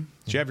Beam.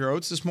 Did you have your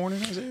oats this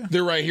morning, Isaiah?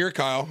 They're right here,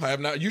 Kyle. I have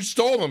not. You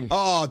stole them.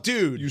 Oh,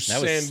 dude. You that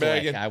was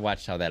sandbagging. slick. I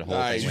watched how that whole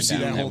thing went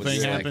down. down. That whole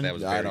thing happened? That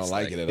was I don't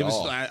like it at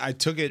all. I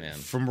took it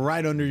from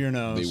right under your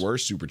nose. They were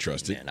super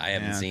trusted. Man, I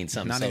haven't seen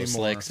something so anymore.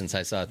 Slick since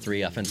I saw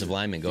 3 offensive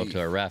linemen go up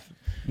to a ref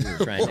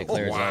trying to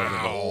clear his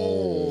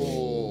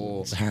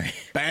Wow. Sorry.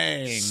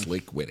 Bang.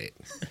 Slick with it.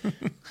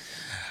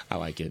 I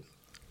like it.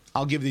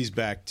 I'll give these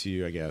back to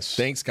you, I guess.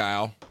 Thanks,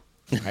 Kyle.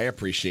 I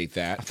appreciate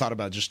that. I thought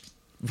about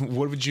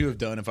what would you have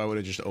done if I would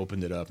have just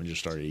opened it up and just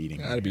started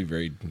eating? I'd be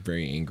very,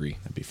 very angry.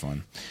 That'd be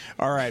fun.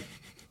 All right,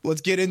 let's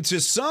get into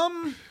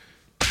some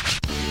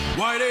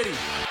Wide 80.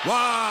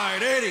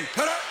 Wide 80.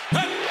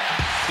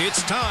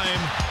 It's time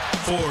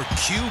for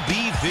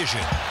QB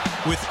Vision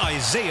with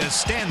Isaiah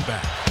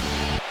Stanback.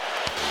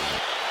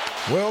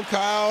 Well,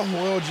 Kyle,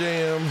 well,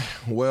 JM,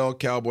 well,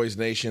 Cowboys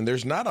Nation,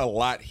 there's not a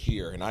lot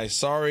here, and I'm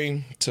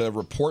sorry to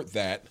report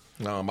that.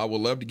 I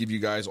would love to give you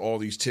guys all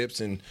these tips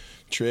and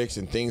tricks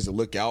and things to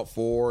look out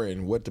for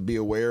and what to be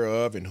aware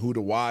of and who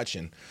to watch,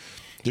 and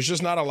there's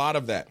just not a lot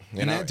of that.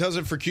 And that does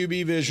it for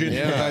QB Vision.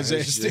 Yeah,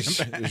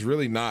 it's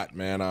really not,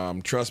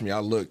 man. Trust me, I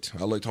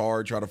looked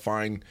hard, tried to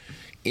find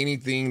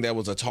anything that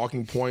was a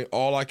talking point.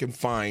 All I can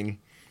find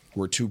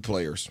were two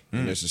players.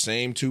 And it's the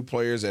same two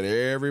players that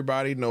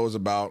everybody knows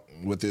about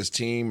with this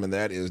team, and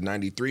that is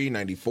 93,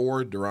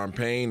 94, Daron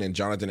Payne, and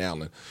Jonathan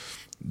Allen.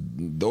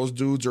 Those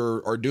dudes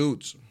are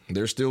dudes.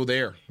 They're still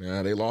there.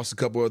 They lost a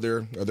couple of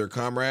their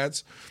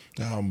comrades,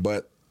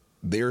 but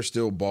they're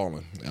still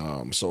balling.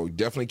 So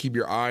definitely keep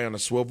your eye on a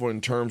swivel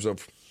in terms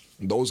of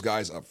those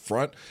guys up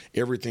front.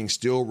 Everything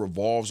still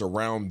revolves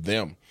around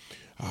them.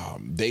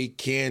 They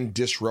can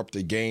disrupt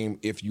the game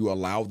if you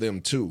allow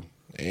them to.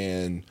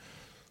 And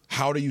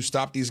how do you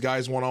stop these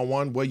guys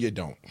one-on-one? Well, you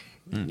don't.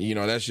 You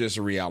know, that's just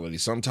a reality.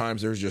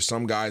 Sometimes there's just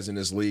some guys in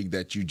this league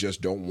that you just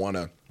don't want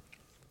to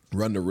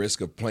run the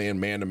risk of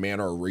playing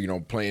man-to-man or, you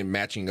know,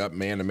 matching up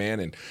man-to-man.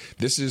 And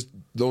this is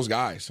those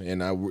guys.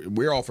 And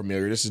we're all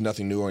familiar. This is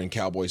nothing new in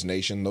Cowboys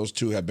Nation. Those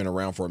two have been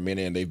around for a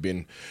minute, and they've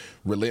been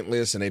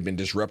relentless, and they've been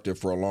disruptive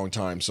for a long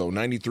time. So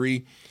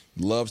 93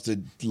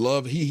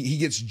 he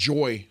gets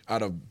joy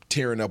out of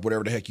tearing up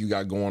whatever the heck you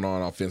got going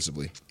on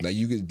offensively. Like,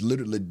 you could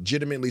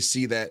legitimately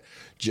see that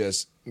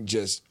just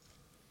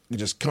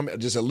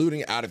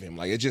eluding out of him.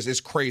 Like,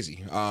 it's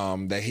crazy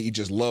that he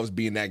just loves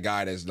being that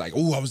guy that's like,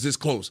 oh, I was this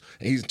close.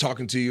 And he's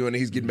talking to you, and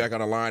he's getting back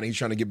on the line, and he's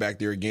trying to get back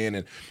there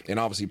again. And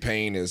obviously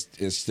Payne is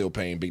still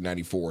Payne, Big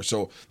 94.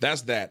 So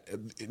that's that.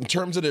 In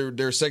terms of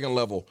their second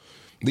level,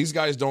 these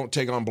guys don't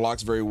take on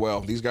blocks very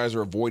well. These guys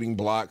are avoiding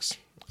blocks.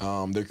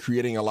 They're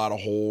creating a lot of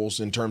holes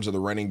in terms of the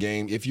running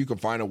game. If you can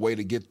find a way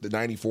to get the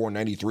 94 and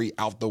 93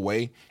 out the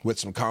way with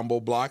some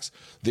combo blocks,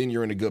 then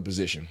you're in a good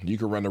position. You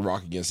can run the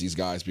rock against these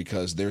guys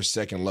because their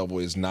second level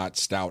is not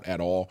stout at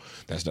all.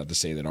 That's not to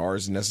say that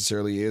ours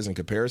necessarily is in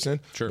comparison.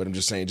 Sure. But I'm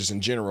just saying, just in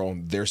general,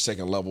 their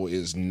second level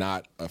is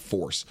not a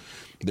force.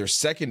 Their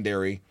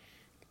secondary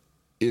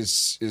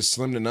is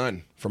slim to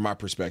none from my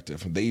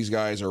perspective. These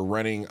guys are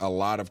running a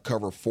lot of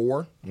cover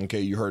 4. Okay,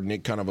 you heard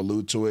Nick kind of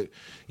allude to it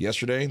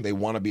yesterday. They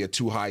want to be a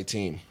too-high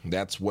team.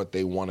 That's what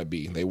they want to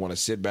be. They want to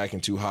sit back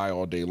and too high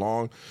all day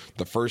long.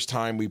 The first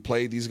time we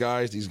played these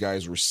guys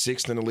were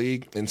 6th in the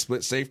league in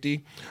split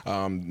safety.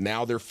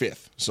 Now they're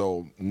 5th,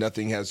 so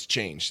nothing has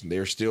changed.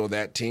 They're still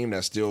that team.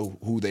 That's still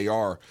who they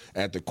are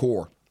at the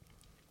core.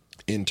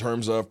 In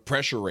terms of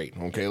pressure rate,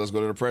 okay, let's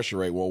go to the pressure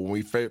rate. Well, when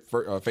we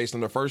faced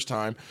them the first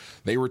time,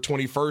 they were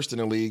 21st in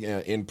the league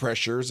in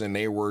pressures, and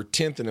they were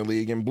 10th in the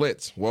league in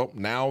blitz. Well,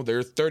 now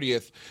they're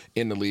 30th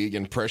in the league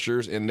in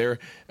pressures, and they're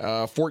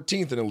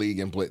 14th in the league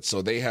in blitz.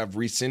 So they have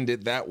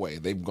rescinded that way.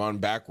 They've gone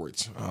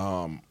backwards.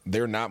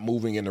 They're not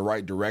moving in the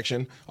right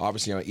direction,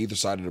 obviously, on either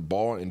side of the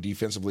ball, and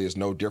defensively is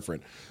no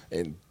different.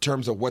 In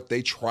terms of what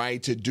they try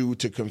to do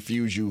to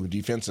confuse you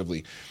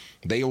defensively,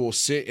 they will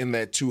sit in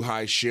that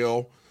too-high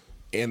shell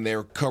in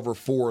their cover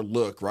 4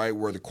 look, right,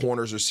 where the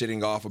corners are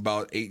sitting off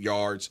about 8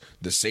 yards,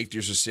 the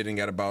safeties are sitting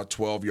at about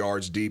 12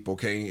 yards deep,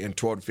 okay, and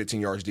 12 to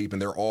 15 yards deep,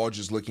 and they're all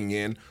just looking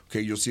in.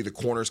 Okay, you'll see the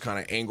corners kind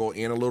of angle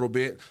in a little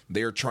bit.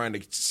 They're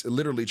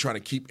literally trying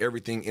to keep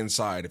everything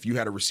inside. If you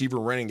had a receiver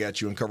running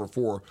at you in cover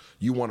 4,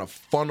 you want to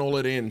funnel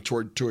it in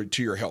to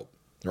your help.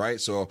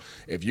 Right, so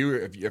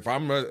if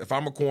I'm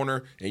a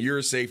corner and you're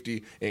a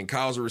safety and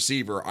Kyle's a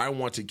receiver, I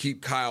want to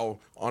keep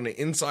Kyle on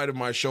the inside of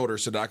my shoulder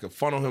so that I can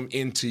funnel him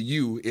into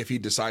you if he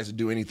decides to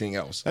do anything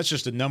else. That's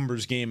just a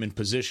numbers game and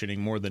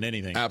positioning more than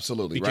anything.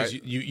 Absolutely, because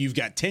right? You've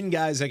got 10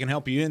 guys that can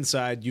help you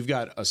inside. You've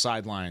got a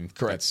sideline.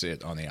 Correct. That's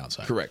it on the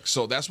outside. Correct.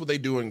 So that's what they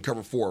do in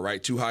cover 4,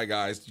 right? 2 high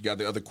guys. You got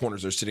the other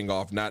corners are sitting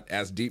off, not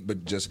as deep,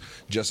 but just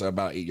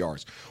about 8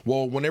 yards.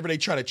 Well, whenever they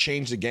try to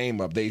change the game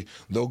up,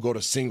 they'll go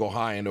to single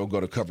high and they'll go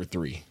to cover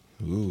 3.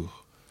 Ooh,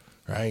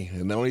 right.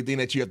 And the only thing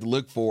that you have to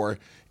look for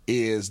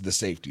is the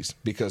safeties,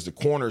 because the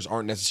corners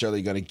aren't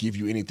necessarily going to give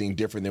you anything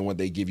different than what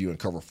they give you in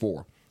cover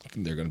 4.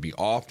 They're going to be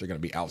off. They're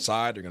going to be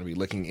outside. They're going to be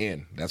looking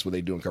in. That's what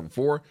they do in cover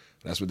 4.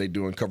 That's what they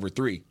do in cover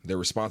 3. Their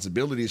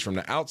responsibilities from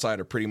the outside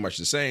are pretty much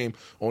the same.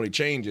 Only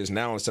change is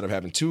now instead of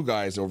having 2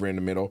 guys over in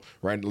the middle,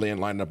 right,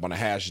 lining up on a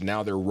hash,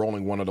 now they're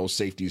rolling one of those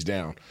safeties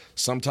down.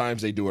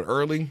 Sometimes they do it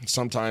early.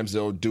 Sometimes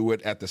they'll do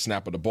it at the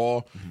snap of the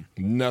ball.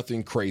 Mm-hmm.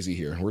 Nothing crazy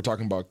here. We're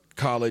talking about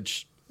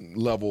college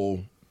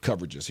level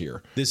coverages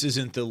here. This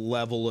isn't the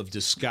level of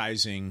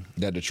disguising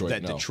that Detroit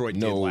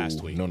did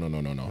last week.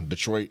 No.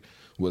 Detroit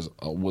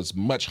was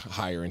much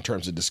higher in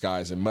terms of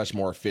disguise and much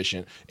more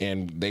efficient,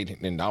 and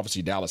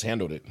obviously Dallas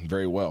handled it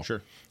very well.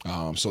 Sure.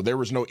 So there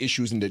was no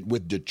issues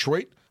with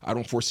Detroit. I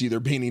don't foresee there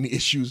being any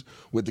issues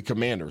with the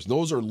Commanders.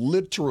 Those are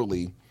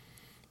literally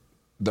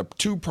the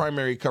 2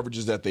 primary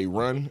coverages that they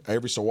run.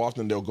 Every so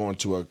often they'll go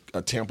into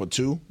a Tampa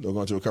 2. They'll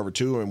go into a cover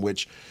 2 in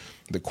which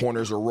the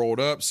corners are rolled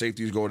up,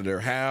 safeties go to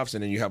their halves,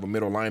 and then you have a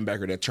middle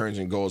linebacker that turns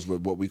and goes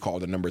with what we call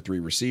the number 3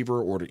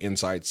 receiver or the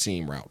inside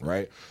seam route,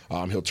 right?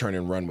 He'll turn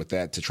and run with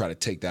that to try to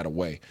take that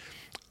away.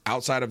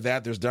 outside of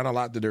that, there's done a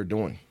lot that they're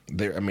doing.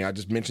 I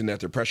just mentioned that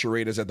their pressure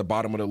rate is at the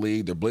bottom of the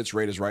league. Their blitz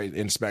rate is right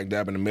in smack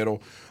dab in the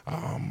middle.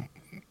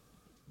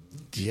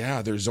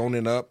 They're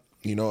zoning up,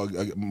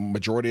 a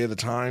majority of the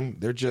time.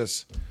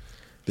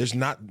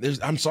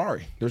 I'm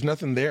sorry. There's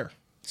nothing there.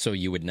 So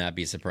you would not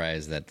be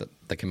surprised that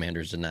the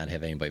Commanders did not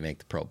have anybody make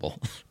the Pro Bowl?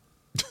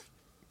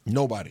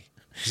 Nobody.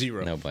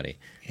 Zero. Nobody.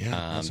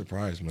 Yeah, I'm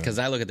surprised, man. Because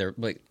I look at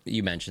like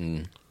you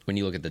mentioned, when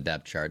you look at the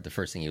depth chart, the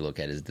first thing you look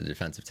at is the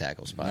defensive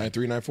tackle spot.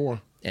 9-3,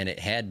 9-4. And it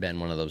had been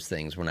one of those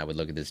things when I would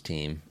look at this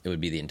team, it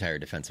would be the entire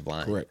defensive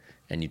line. Correct.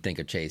 And you'd think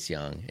of Chase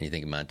Young, and you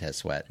think of Montez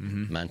Sweat.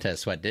 Mm-hmm. Montez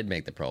Sweat did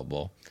make the Pro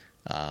Bowl.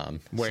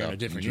 Wearing a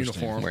different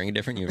uniform. Wearing a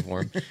different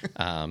uniform.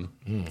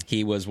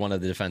 He was one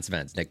of the defensive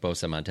ends. Nick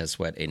Bosa, Montez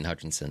Sweat, Aiden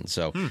Hutchinson.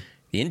 So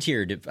the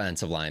interior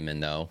defensive linemen,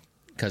 though,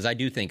 because I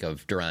do think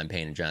of Daron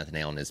Payne and Jonathan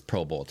Allen as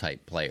Pro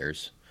Bowl-type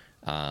players.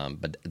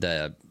 But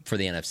for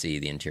the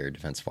NFC, the interior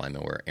defensive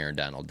linemen were Aaron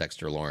Donald,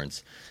 Dexter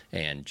Lawrence,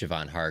 and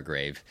Javon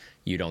Hargrave.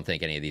 You don't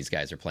think any of these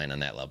guys are playing on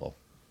that level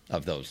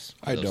of those?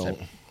 I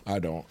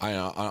don't. I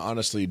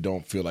honestly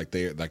don't feel like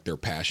their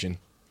passion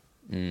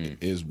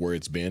is where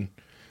it's been.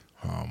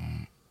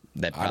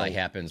 That probably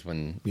happens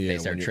when they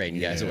start trading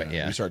guys away.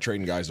 Yeah, you start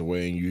trading guys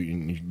away,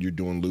 and you're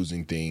doing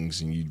losing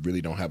things, and you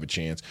really don't have a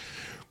chance.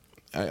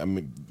 I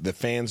mean, the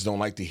fans don't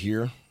like to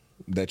hear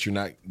that you're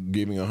not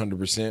giving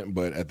 100%,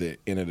 but at the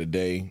end of the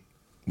day,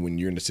 when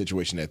you're in the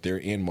situation that they're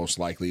in, most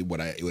likely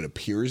it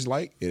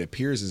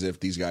appears as if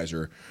these guys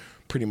are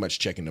pretty much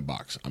checking the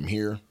box. I'm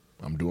here.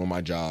 I'm doing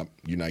my job.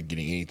 You're not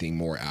getting anything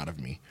more out of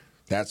me.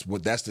 That's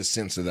the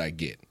sense that I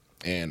get.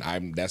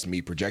 And that's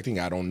me projecting.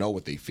 I don't know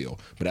what they feel,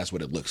 but that's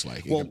what it looks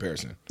like in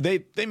comparison.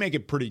 They make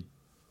it pretty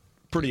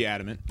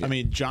adamant. Yeah. I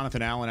mean,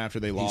 Jonathan Allen, after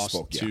they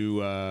lost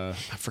to I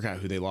forgot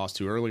who they lost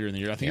to earlier in the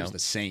year. I think it was the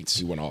Saints.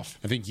 He went off.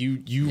 I think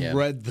you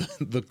read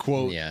the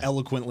quote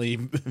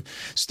eloquently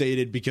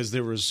stated, because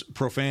there was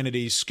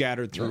profanity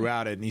scattered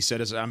throughout it, and he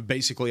said, "I'm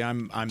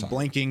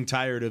blanking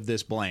tired of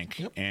this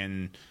blank,"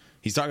 and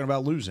he's talking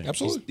about losing.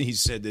 Absolutely, he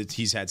said that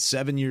he's had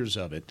 7 years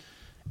of it.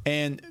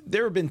 And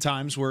there have been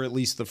times where at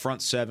least the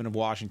front seven of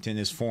Washington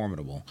is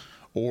formidable,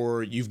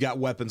 or you've got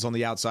weapons on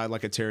the outside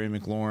like a Terry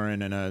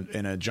McLaurin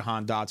and a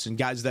Jahan Dotson,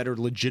 guys that are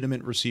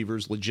legitimate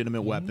receivers,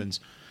 legitimate weapons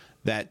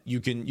that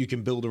you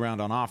can build around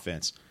on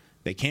offense.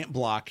 They can't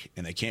block,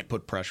 and they can't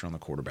put pressure on the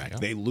quarterback. Yeah.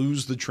 They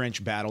lose the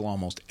trench battle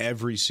almost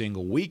every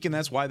single week, and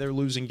that's why they're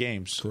losing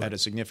games at a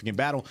significant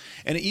battle.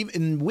 And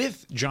even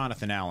with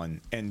Jonathan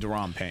Allen and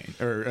Daron Payne,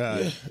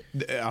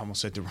 I almost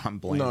said Daron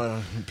Blaine.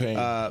 No, Payne.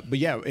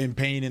 And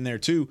Payne in there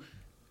too,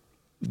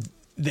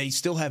 they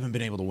still haven't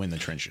been able to win the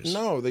trenches.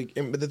 No,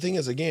 but the thing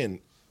is, again,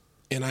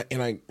 and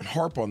I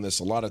harp on this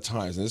a lot of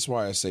times, and this is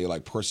why I say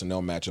like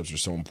personnel matchups are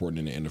so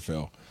important in the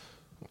NFL.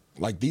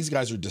 Like, these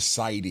guys are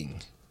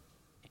deciding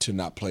to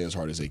not play as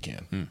hard as they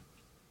can.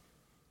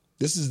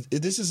 This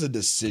is a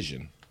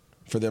decision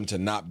for them to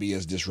not be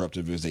as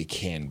disruptive as they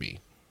can be.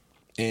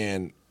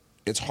 And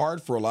it's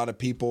hard for a lot of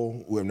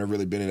people who have never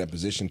really been in that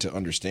position to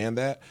understand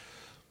that.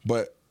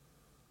 But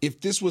if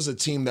this was a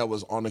team that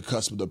was on the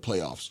cusp of the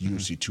playoffs, you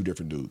would see two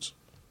different dudes.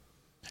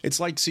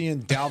 It's like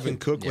seeing Dalvin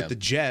Cook with the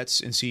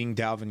Jets and seeing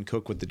Dalvin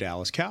Cook with the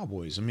Dallas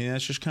Cowboys. I mean,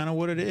 that's just kind of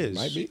what it is.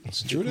 Might be.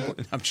 It's true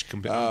that. I'm just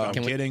I'm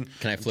kidding.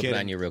 Can I flip it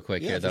on you real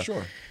quick here, though? For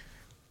sure.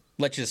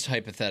 Let's just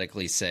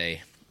hypothetically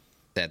say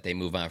that they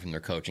move on from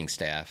their coaching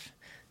staff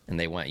and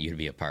they want you to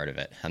be a part of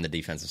it on the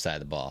defensive side of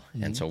the ball.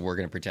 And so we're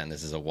going to pretend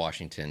this is a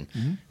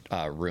Washington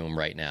room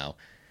right now.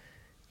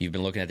 You've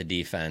been looking at the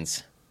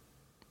defense.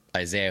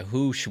 Isaiah,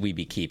 who should we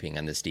be keeping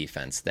on this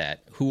defense?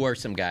 Who are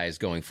some guys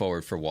going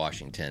forward for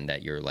Washington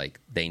that you're like,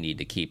 they need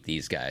to keep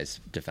these guys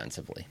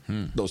defensively?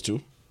 Those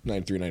two,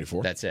 93,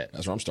 94. That's it.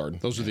 That's where I'm starting.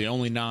 Those are the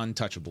only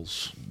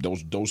non-touchables.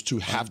 Those two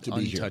have to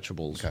be here.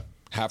 Untouchables. Okay.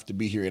 Have to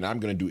be here, and I'm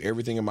going to do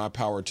everything in my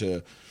power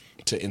to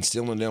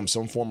instill in them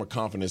some form of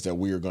confidence that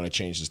we are going to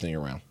change this thing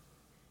around,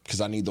 because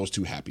I need those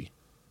two happy.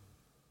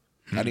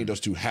 I need those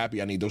two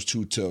happy. I need those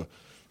two to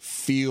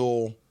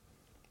feel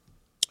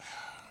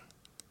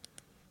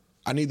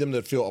 – I need them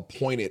to feel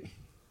appointed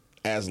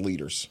as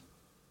leaders.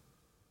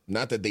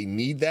 Not that they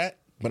need that,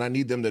 but I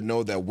need them to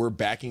know that we're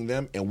backing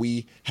them and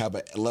we have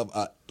a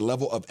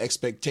level of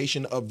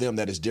expectation of them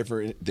that is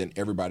different than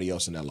everybody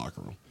else in that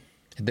locker room.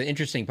 The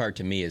interesting part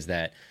to me is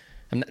that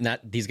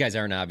these guys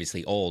aren't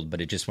obviously old,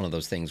 but it's just one of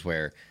those things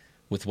where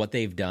with what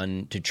they've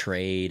done to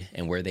trade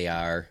and where they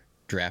are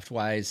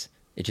draft-wise,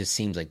 it just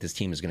seems like this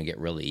team is going to get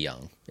really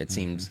young. It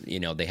seems,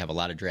 they have a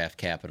lot of draft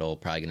capital,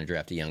 probably going to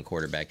draft a young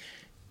quarterback.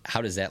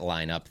 How does that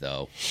line up,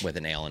 though, with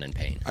an Allen and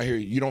Payne? I hear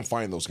you don't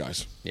find those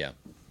guys. Yeah.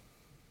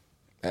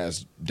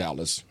 As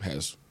Dallas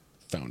has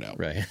found out.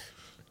 Right.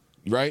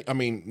 Right? I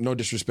mean, no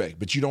disrespect,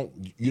 but you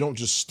don't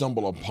just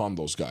stumble upon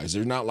those guys.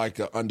 They're not like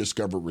an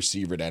undiscovered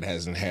receiver that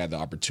hasn't had the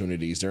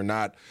opportunities. They're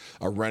not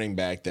a running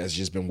back that's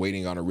just been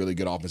waiting on a really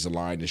good offensive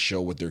line to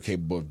show what they're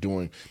capable of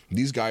doing.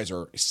 These guys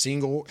are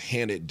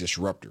single-handed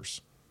disruptors.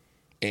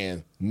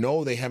 And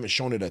no, they haven't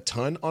shown it a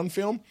ton on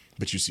film,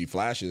 but you see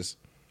flashes.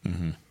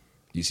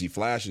 You see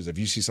flashes. If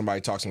you see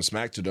somebody talk some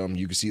smack to them,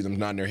 you can see them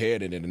nodding their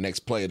head, and in the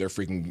next play, they're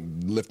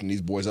freaking lifting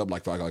these boys up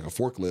like a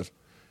forklift.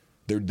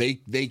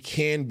 They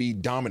can be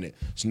dominant.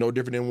 It's no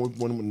different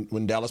than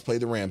when Dallas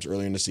played the Rams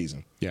earlier in the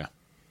season. Yeah.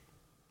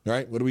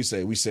 Right? What do we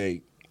say? We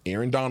say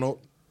Aaron Donald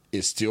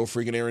is still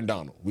freaking Aaron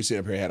Donald. We sit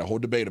up here, had a whole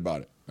debate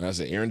about it. And I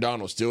said, Aaron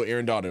Donald, still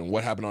Aaron Donald. And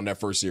what happened on that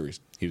first series?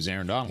 He was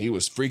Aaron Donald. He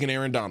was freaking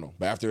Aaron Donald.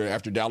 But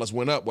after Dallas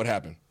went up, what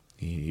happened?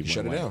 He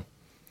shut it down.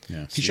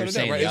 Yeah. He shut it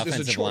down, right? The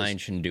offensive line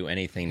shouldn't do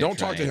anything. Don't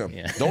talk to him.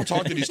 Yeah. Don't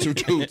talk to these two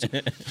dudes.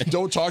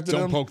 Don't talk to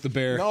them. Don't poke the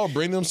bear. No,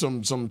 bring them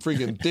some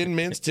freaking Thin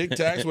Mints, Tic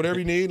Tacs, whatever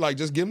you need. Like,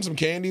 just give them some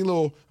candy.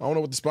 Little, I don't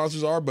know what the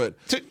sponsors are, but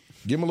give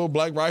them a little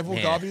Black Rifle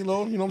coffee.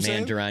 Little, you know what I'm saying?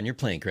 Man, Duran, you're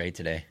playing great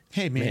today.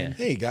 Hey, man.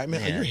 Hey, guy,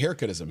 man, your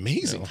haircut is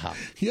amazing.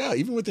 Yeah,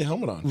 even with the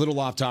helmet on. Little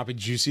off topic.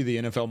 Did you see the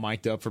NFL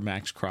mic'd up for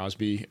Max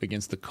Crosby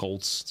against the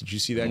Colts? Did you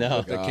see that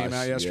clip that came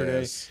out yesterday?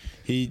 Yes.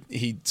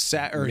 He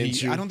sat, or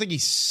I don't think he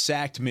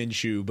sacked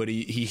Minshew, but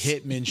he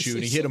hit Minshew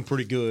and he hit him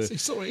pretty good.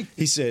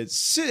 He said,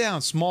 "Sit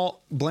down,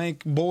 small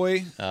blank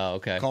boy." Oh,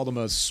 okay. Called him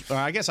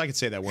I guess I could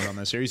say that word on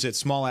this here. He said,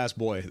 "Small ass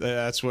boy."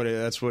 That's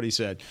what he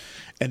said.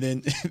 And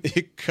then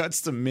it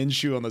cuts to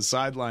Minshew on the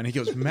sideline. He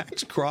goes,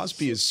 "Max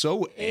Crosby is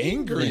so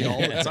angry all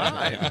the time."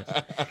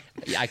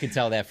 I could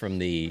tell that from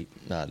the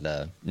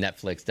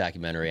Netflix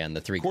documentary on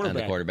the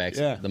quarterbacks.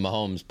 Yeah. The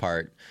Mahomes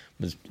part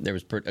there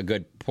was a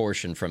good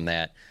portion from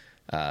that.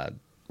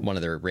 One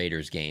of their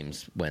Raiders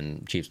games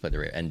when Chiefs played the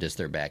Raiders, and just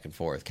their back and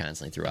forth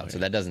constantly throughout. So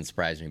that doesn't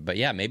surprise me. But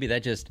yeah, maybe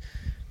that just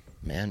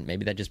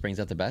brings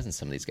out the best in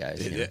some of these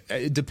guys.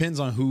 It depends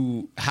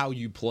on how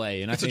you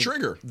play, and it's a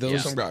trigger.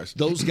 Some guys,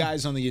 those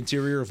guys on the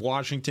interior of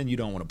Washington, you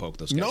don't want to poke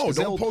those guys. No,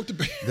 don't poke the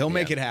bear. They'll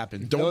make it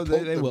happen. Don't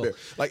poke the will. bear.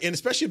 Like, and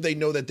especially if they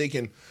know that they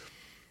can.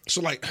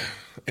 So, like,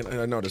 and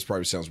I know this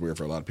probably sounds weird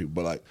for a lot of people,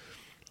 but like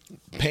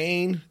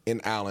Payne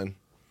and Allen,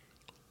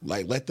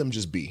 like, let them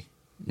just be.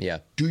 Yeah.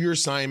 Do your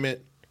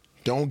assignment.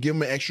 Don't give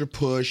them an extra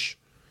push.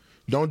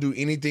 Don't do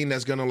anything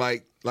that's gonna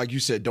like you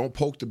said. Don't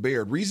poke the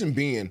bear. Reason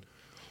being,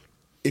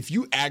 if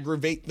you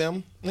aggravate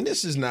them, and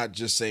this is not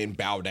just saying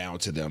bow down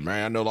to them,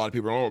 right? I know a lot of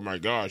people are, oh my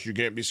gosh, you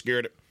can't be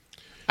scared.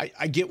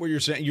 I get what you're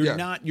saying.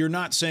 You're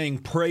not saying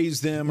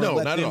praise them or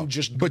let them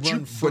just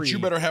run free. But you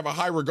better have a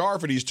high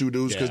regard for these two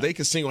dudes because they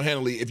can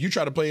single-handedly, if you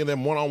try to play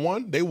them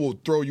one-on-one, they will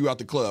throw you out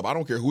the club. I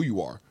don't care who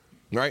you are.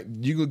 Right?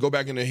 You could go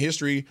back in the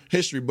history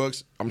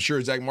books. I'm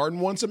sure Zach Martin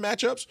won some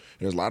matchups.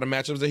 There's a lot of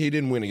matchups that he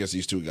didn't win against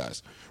these two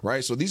guys.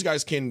 Right? So these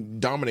guys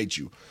can dominate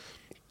you.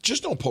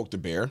 Just don't poke the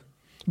bear.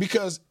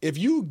 Because if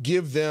you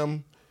give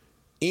them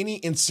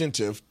any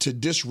incentive to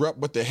disrupt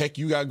what the heck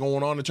you got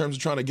going on in terms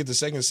of trying to get the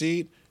second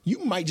seed, you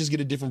might just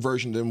get a different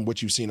version than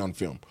what you've seen on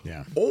film.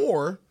 Yeah.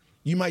 Or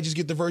you might just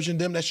get the version of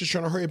them that's just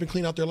trying to hurry up and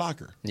clean out their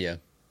locker. Yeah.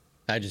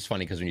 It's just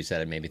funny because when you said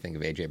it, made me think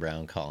of A.J.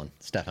 Brown calling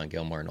Stephon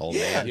Gilmore an old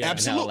man. Yeah,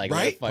 absolutely.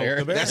 Right?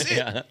 Fire. That's it.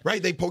 Yeah.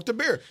 Right? They poked the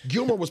bear.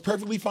 Gilmore was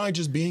perfectly fine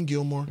just being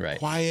Gilmore. Right.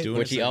 Quiet.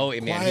 Which he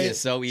is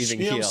so even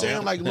keel. You know what I'm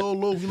saying? Like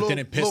little then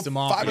it pissed him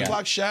off. 5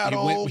 o'clock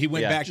shadow. He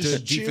went back to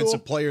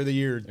Defensive Player of the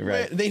Year.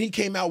 Right. And then he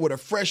came out with a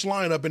fresh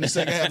lineup in the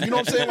second half. You know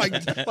what I'm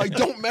saying? Like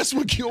don't mess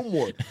with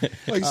Gilmore.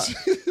 Like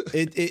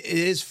it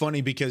is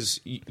funny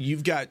because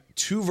you've got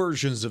two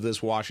versions of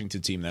this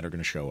Washington team that are going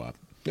to show up.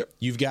 Yep.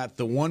 You've got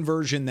the one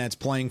version that's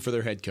playing for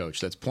their head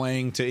coach, that's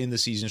playing to end the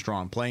season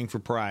strong, playing for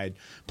pride,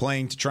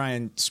 playing to try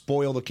and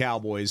spoil the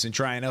Cowboys and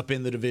try and up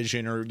in the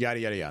division or yada,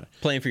 yada, yada.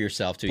 Playing for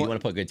yourself, too. You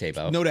want to put good tape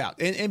out. No doubt.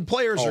 And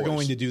players are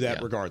going to do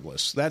that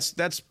regardless.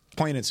 That's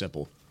plain and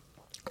simple.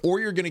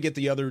 Or you're going to get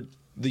the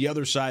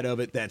other side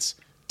of it that's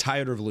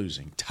tired of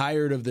losing,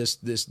 tired of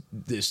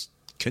this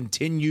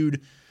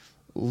continued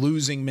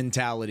losing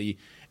mentality.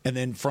 And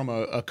then from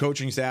a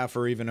coaching staff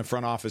or even a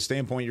front office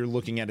standpoint, you're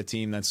looking at a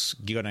team that's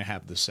going to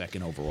have the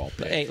second overall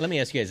pick. Hey, let me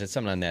ask you guys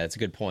something on that. It's a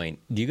good point.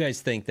 Do you guys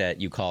think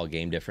that you call a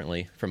game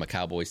differently from a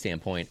Cowboys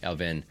standpoint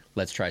of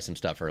let's try some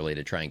stuff early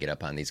to try and get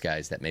up on these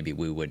guys that maybe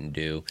we wouldn't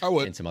do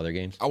in some other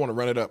games? I want to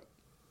run it up.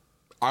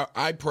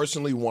 I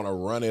personally want to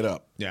run it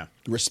up. Yeah.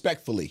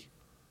 Respectfully,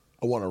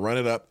 I want to run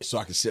it up so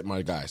I can sit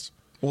my guys.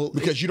 Well,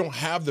 because you don't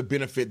have the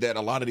benefit that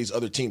a lot of these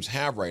other teams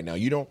have right now.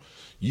 You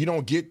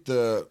don't get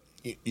the...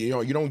 You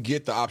don't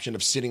get the option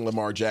of sitting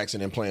Lamar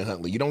Jackson and playing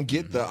Huntley. You don't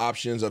get the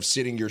options of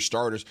sitting your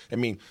starters. I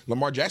mean,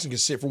 Lamar Jackson can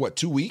sit for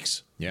 2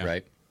 weeks? Yeah.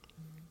 Right.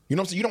 You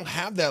know what I'm saying? You don't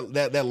have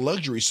that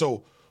luxury.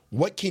 So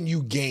what can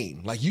you gain?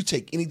 Like, you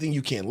take anything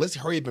you can. Let's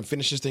hurry up and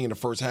finish this thing in the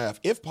first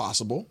half, if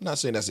possible. I'm not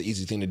saying that's an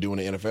easy thing to do in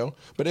the NFL,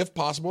 but if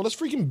possible, let's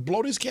freaking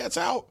blow these cats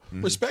out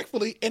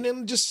respectfully and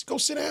then just go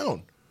sit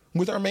down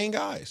with our main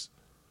guys.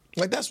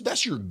 Like,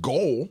 that's your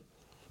goal.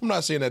 I'm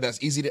not saying that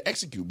that's easy to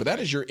execute, but that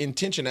is your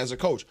intention as a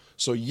coach.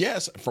 So,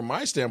 yes, from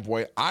my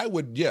standpoint, I'm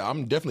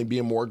definitely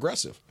being more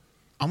aggressive.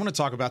 I'm going to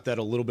talk about that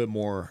a little bit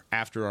more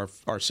after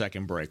our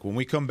second break. When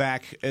we come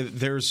back,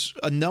 there's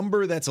a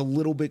number that's a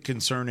little bit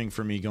concerning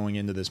for me going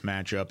into this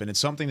matchup, and it's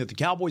something that the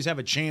Cowboys have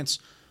a chance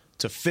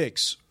to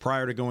fix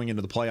prior to going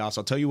into the playoffs.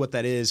 I'll tell you what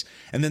that is.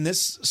 And then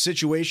this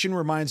situation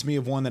reminds me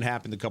of one that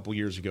happened a couple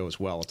years ago as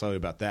well. I'll tell you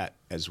about that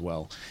as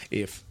well.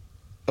 If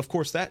of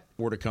course, that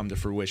were to come to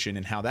fruition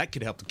and how that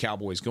could help the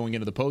Cowboys going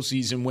into the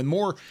postseason. When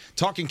more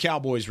Talking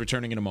Cowboys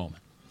returning in a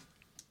moment.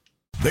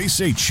 They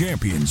say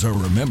champions are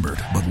remembered,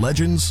 but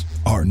legends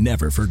are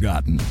never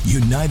forgotten.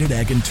 United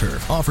Ag and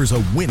Turf offers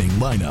a winning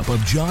lineup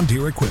of John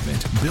Deere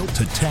equipment built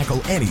to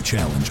tackle any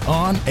challenge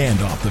on and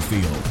off the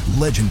field.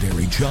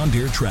 Legendary John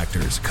Deere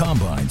tractors,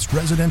 combines,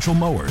 residential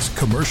mowers,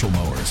 commercial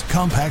mowers,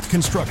 compact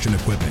construction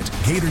equipment,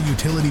 Gator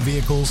utility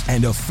vehicles,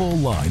 and a full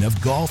line of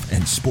golf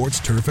and sports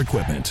turf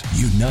equipment.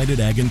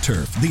 United Ag and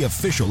Turf, the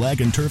official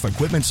Ag and Turf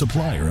equipment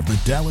supplier of the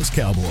Dallas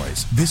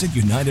Cowboys. Visit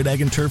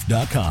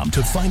UnitedAgAndTurf.com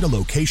to find a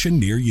location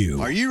near you.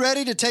 Are you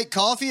ready to take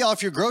coffee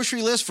off your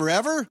grocery list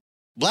forever?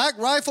 Black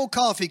Rifle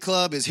Coffee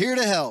Club is here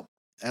to help.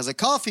 As a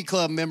coffee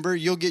club member,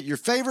 you'll get your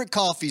favorite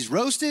coffees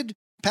roasted,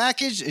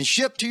 packaged, and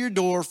shipped to your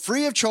door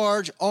free of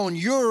charge on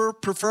your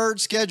preferred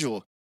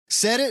schedule.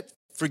 Set it,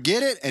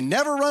 forget it, and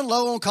never run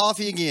low on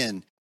coffee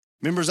again.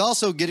 Members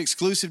also get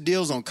exclusive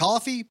deals on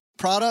coffee,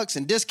 products,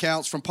 and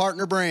discounts from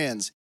partner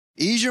brands.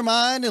 Ease your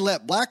mind and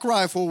let Black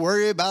Rifle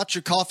worry about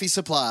your coffee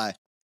supply.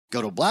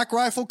 Go to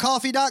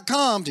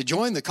blackriflecoffee.com to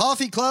join the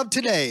coffee club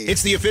today.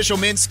 It's the official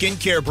men's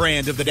skincare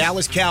brand of the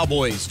Dallas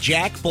Cowboys,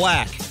 Jack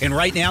Black. And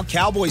right now,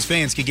 Cowboys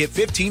fans can get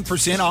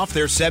 15% off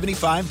their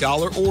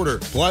 $75 order.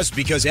 Plus,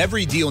 because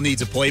every deal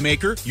needs a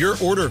playmaker, your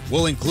order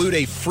will include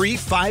a free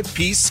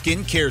 5-piece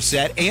skincare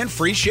set and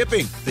free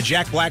shipping. The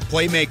Jack Black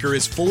Playmaker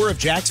is 4 of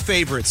Jack's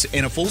favorites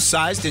and a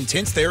full-sized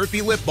intense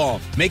therapy lip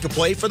balm. Make a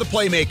play for the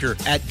playmaker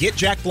at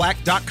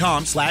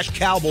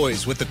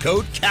getjackblack.com/Cowboys with the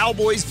code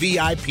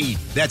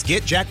CowboysVIP. That's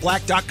getjackblack.com/Cowboys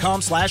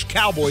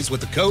with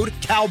the code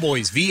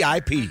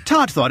CowboysVIP.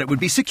 Todd thought it would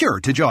be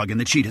secure to jog in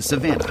the cheetah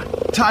savanna.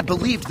 Todd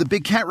believed the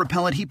big cat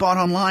repellent he bought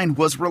online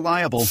was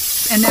reliable.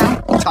 And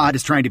now, Todd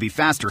is trying to be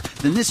faster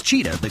than this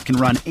cheetah that can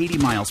run 80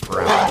 miles per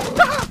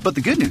hour. But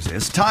the good news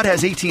is, Todd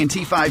has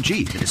AT&T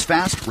 5G that is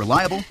fast,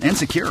 reliable, and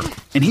secure.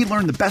 And he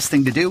learned the best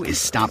thing to do is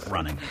stop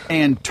running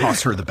and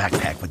toss her the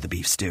backpack with the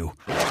beef stew.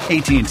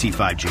 AT&T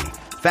 5G.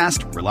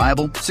 Fast,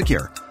 reliable,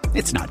 secure.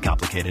 It's not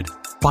complicated.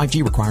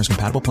 5G requires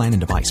compatible plan and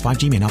device.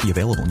 5G may not be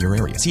available in your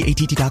area. See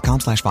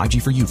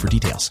att.com/5G for you for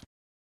details.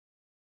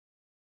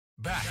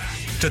 Back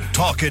to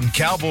Talkin'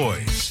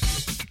 Cowboys.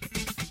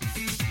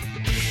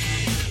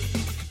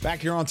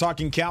 Back here on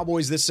Talking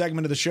Cowboys, this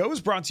segment of the show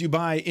is brought to you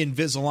by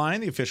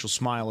Invisalign, the official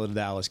smile of the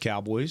Dallas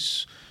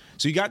Cowboys.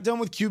 So you got done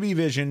with QB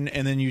Vision,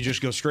 and then you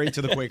just go straight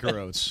to the Quaker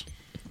Oats.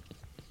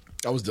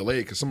 I was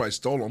delayed because somebody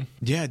stole them.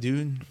 Yeah,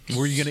 dude.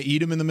 Were you going to eat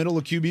them in the middle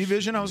of QB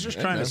Vision? I was just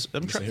trying to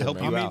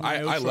help you out.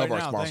 I love our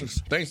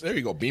sponsors. Thanks. There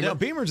you go, Beamer. Yeah,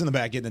 Beamer's in the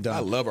back getting it done.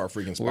 I love our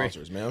freaking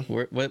sponsors, man.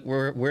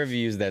 Where have you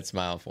used that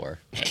smile for?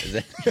 Is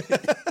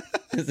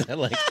that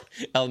like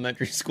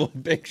elementary school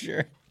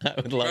picture? I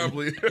would love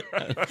Probably. You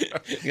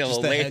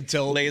got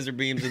little laser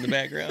beams in the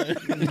background.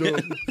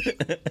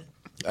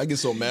 I get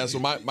so mad. So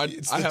you got like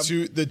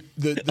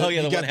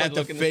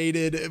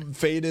the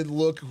faded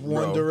look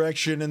one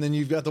direction, and then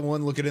you've got the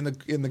one looking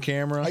in the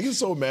camera. I get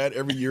so mad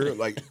every year.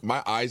 Like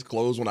my eyes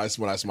close when I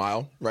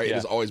smile. Right, It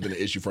has always been an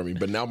issue for me.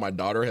 But now my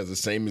daughter has the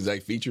same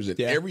exact features. And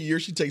every year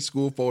she takes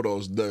school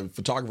photos, the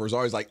photographer is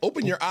always like,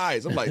 "Open your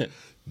eyes." I'm like,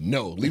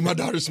 no, leave my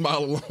daughter's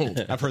smile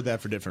alone. I've heard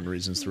that for different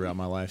reasons throughout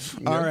my life.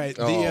 Yeah. All right.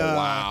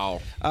 Wow.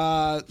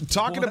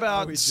 Talking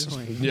about...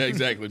 Yeah,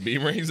 exactly,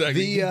 Beamer.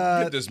 Exactly.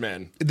 Get this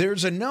man.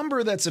 There's a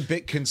number that's a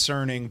bit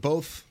concerning,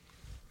 both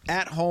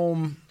at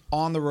home,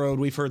 on the road.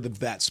 We've heard of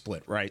that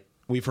split, right?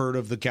 We've heard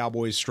of the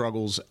Cowboys'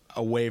 struggles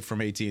away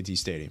from AT&T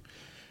Stadium.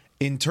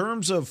 In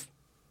terms of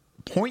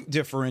point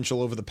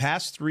differential over the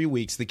past 3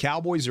 weeks, the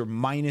Cowboys are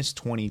minus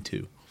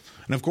 22.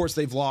 And, of course,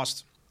 they've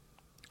lost...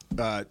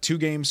 2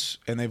 games,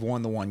 and they've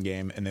won the 1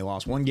 game, and they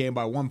lost 1 game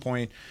by 1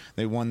 point.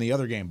 They won the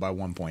other game by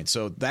 1 point.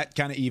 So that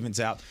kind of evens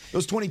out.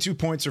 Those 22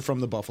 points are from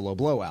the Buffalo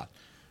blowout.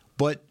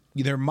 But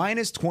their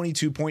minus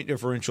 22 point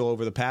differential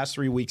over the past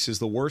 3 weeks is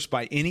the worst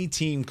by any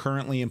team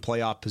currently in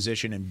playoff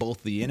position in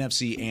both the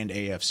NFC and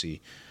AFC.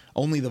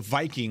 Only the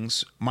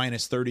Vikings,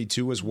 minus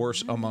 32, is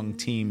worse among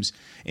teams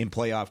in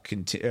playoff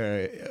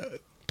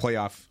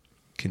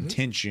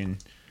contention.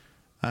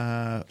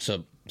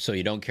 So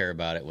you don't care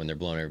about it when they're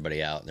blowing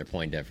everybody out and their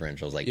point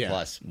differential is like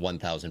plus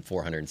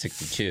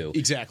 1,462.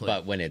 Exactly.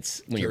 But when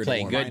you're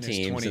playing good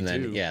teams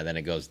 22. And then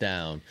it goes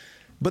down.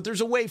 But there's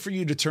a way for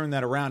you to turn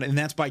that around, and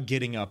that's by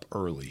getting up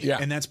early. Yeah.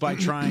 And that's by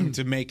trying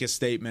to make a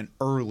statement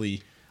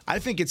early. I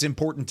think it's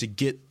important to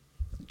get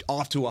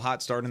off to a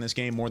hot start in this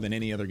game more than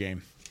any other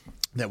game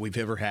that we've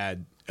ever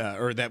had,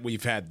 or that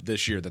we've had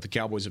this year, that the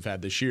Cowboys have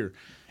had this year.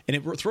 And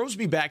it throws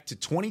me back to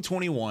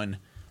 2021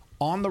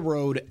 on the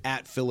road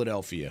at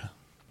Philadelphia.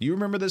 You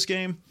remember this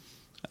game?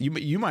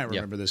 You might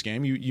remember this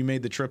game. You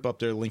made the trip up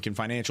there, Lincoln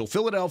Financial.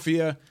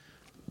 Philadelphia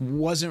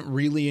wasn't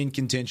really in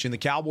contention. The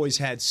Cowboys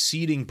had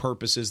seeding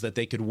purposes that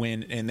they could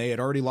win, and they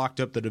had already locked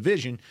up the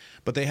division,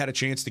 but they had a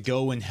chance to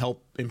go and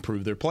help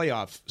improve their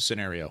playoff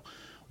scenario.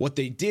 What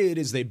they did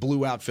is they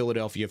blew out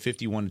Philadelphia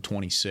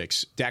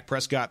 51-26. Dak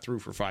Prescott threw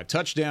for 5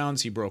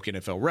 touchdowns. He broke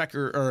NFL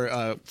record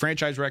or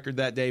franchise record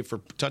that day for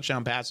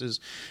touchdown passes.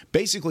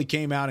 Basically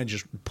came out and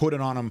just put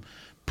it on them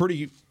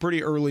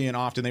pretty early and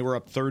often. They were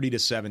up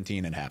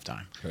 30-17 at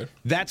halftime. Okay.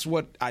 That's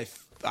what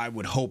I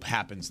would hope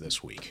happens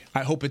this week.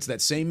 I hope it's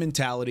that same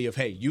mentality of,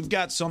 hey, you've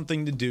got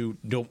something to do.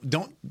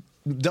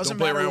 Doesn't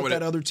matter what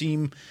that other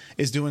team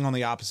is doing on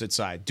the opposite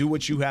side. Do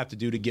what you have to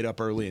do to get up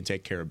early and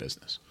take care of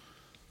business.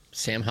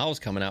 Sam Howell's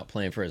coming out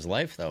playing for his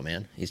life, though,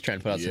 man. He's trying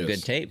to put out some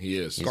good tape. He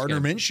is. Gardner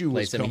Minshew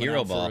was coming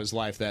hero out ball for his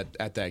life that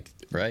day.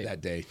 What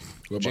about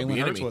Jalen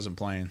Hurts Bieniemy? wasn't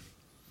playing.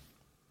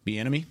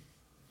 Bieniemy?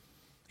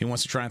 He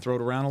wants to try and throw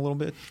it around a little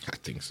bit. I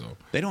think so.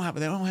 They don't have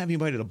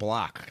anybody to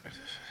block.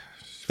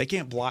 They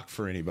can't block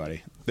for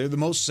anybody. They're the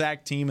most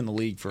sacked team in the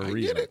league for a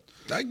reason.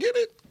 I get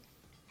it.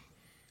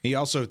 He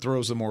also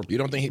throws the more. You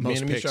don't think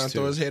most Bieniemy's picks trying to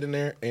throw his head in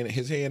there and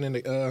his hand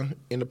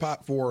in the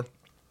pot for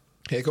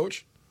head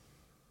coach?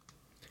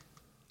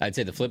 I'd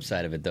say the flip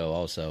side of it, though,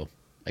 also,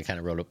 I kind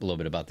of wrote up a little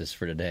bit about this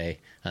for today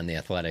on The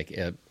Athletic.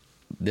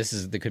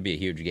 There could be a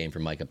huge game for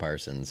Micah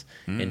Parsons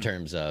in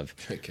terms of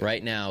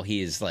right now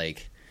he's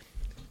like,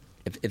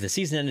 if the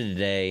season ended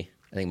today,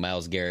 I think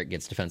Myles Garrett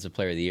gets Defensive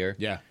Player of the Year.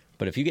 Yeah.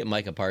 But if you get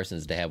Micah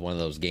Parsons to have one of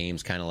those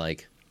games, kind of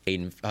like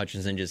Aiden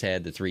Hutchinson just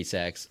had, the 3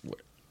 sacks,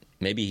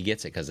 maybe he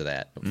gets it because of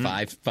that.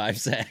 Five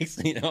sacks,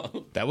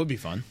 That would be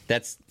fun.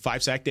 That's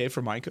 5-sack day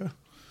for Micah.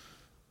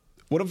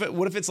 What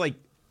if it's like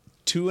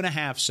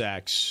 2.5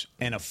 sacks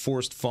and a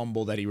forced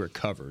fumble that he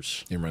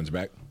recovers? He runs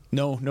back?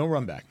 No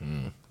run back.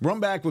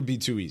 Run back would be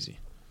too easy.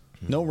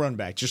 No run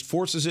back. Just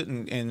forces it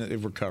and it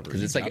recovers.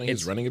 Because it's like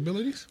his running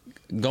abilities?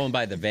 Going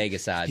by the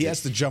Vegas odds. He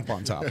has to jump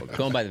on top of it.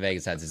 Going by the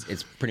Vegas odds,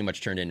 it's pretty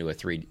much turned into a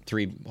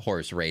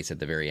three-horse race at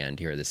the very end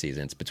here of the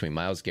season. It's between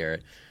Myles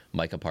Garrett,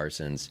 Micah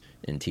Parsons,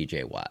 and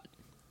T.J. Watt.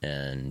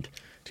 And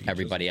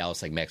everybody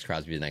else, like Max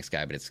Crosby, the next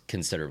guy, but it's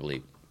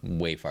considerably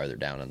way farther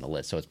down on the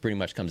list. So it pretty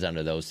much comes down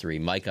to those three.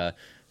 Micah,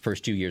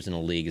 first 2 years in the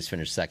league, has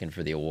finished second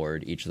for the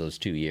award each of those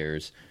 2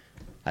 years.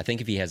 I think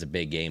if he has a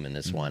big game in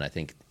this one, I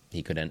think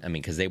he could end. I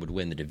mean, because they would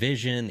win the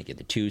division, they get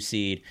the 2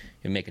 seed.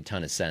 It would make a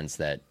ton of sense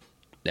that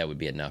would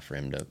be enough for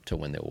him to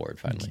win the award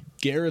finally.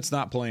 Garrett's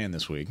not playing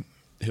this week.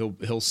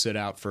 He'll sit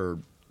out for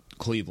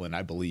Cleveland,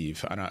 I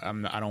believe. I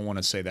don't want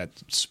to say that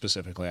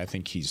specifically. I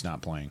think he's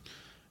not playing.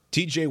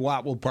 T.J.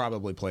 Watt will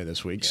probably play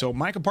this week. Yeah. So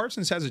Micah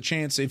Parsons has a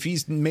chance if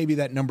he's maybe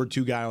that number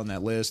 2 guy on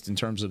that list in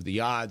terms of the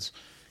odds.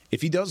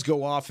 If he does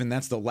go off and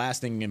that's the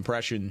lasting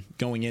impression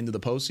going into the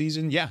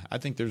postseason, yeah, I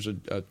think there's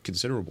a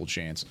considerable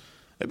chance.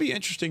 It'd be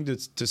interesting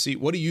to see.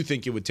 What do you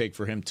think it would take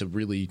for him to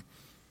really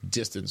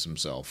distance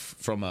himself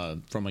from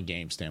a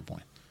game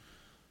standpoint?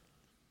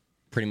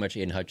 Pretty much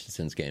Aiden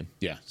Hutchinson's game.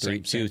 Yeah,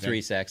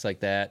 3 sacks like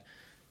that.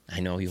 I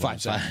know he won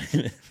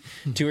 5.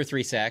 2 or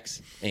 3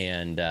 sacks,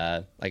 and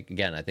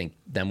again, I think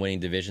them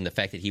winning division. The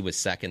fact that he was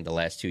second the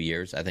last 2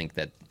 years, I think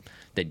that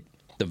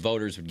the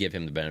voters would give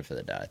him the benefit of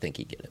the doubt. I think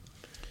he'd get it.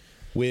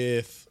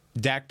 With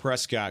Dak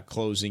Prescott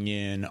closing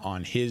in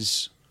on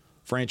his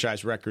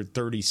franchise record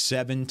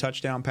 37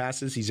 touchdown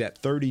passes, he's at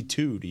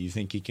 32. Do you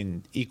think he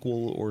can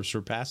equal or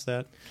surpass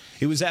that?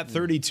 He was at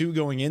 32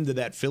 going into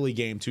that Philly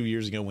game 2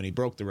 years ago when he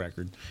broke the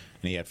record,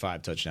 and he had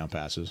 5 touchdown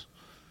passes.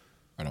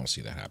 I don't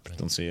see that happening.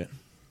 Don't see it.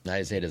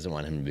 Isaiah doesn't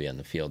want him to be on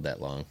the field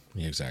that long.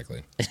 Yeah,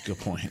 exactly. That's a good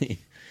point.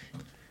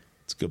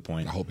 It's a good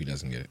point. I hope he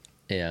doesn't get it.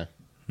 Yeah.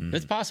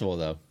 It's possible,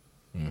 though.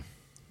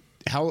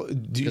 How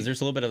because there's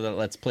a little bit of the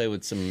let's play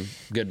with some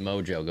good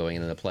mojo going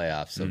into the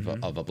playoffs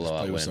of a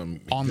blowout win.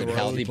 Some on the road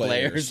healthy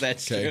players.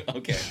 That's true.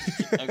 Okay.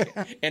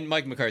 And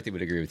Mike McCarthy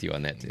would agree with you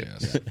on that too.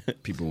 Yes.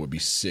 People would be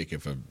sick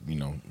if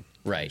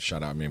right.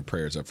 Shout out,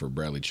 prayers up for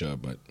Bradley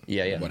Chubb, but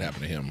what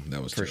happened to him?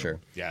 That was for terrible. sure.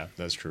 Yeah,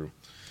 that's true.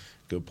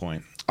 Good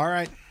point. All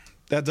right,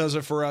 that does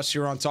it for us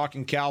here on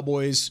Talking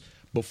Cowboys.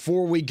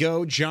 Before we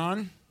go,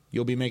 John,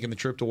 you'll be making the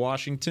trip to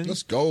Washington.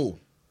 Let's go.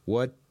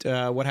 What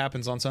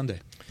happens on Sunday?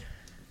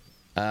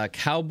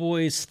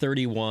 Cowboys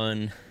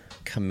 31,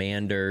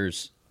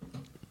 Commanders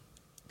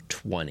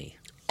 20.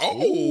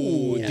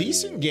 Oh, yeah.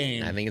 Decent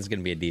game. I think it's going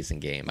to be a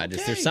decent game.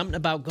 There's something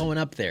about going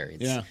up there.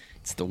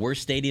 It's the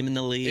worst stadium in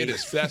the league. It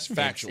is. That's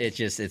factual.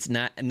 It's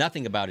not.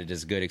 Nothing about it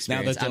is good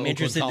experience. Now that I'm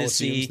interested to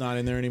see. Not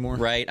in there anymore.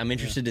 Right. I'm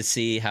interested to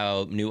see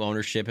how new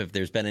ownership. If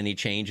there's been any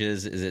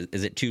changes,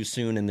 is it too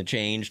soon in the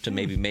change to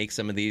maybe make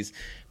some of these?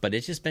 But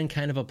it's just been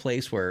kind of a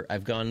place where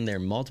I've gone there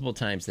multiple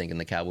times thinking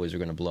the Cowboys are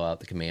going to blow out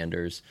the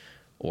Commanders,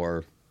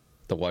 or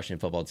the Washington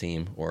football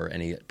team, or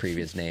any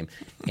previous name,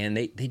 and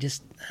they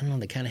just, I don't know,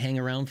 they kind of hang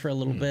around for a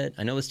little bit.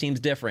 I know this team's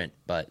different,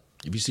 but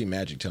if you see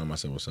Magic, tell him I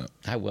said what's up.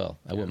 I will.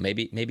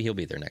 Maybe he'll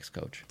be their next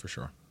coach for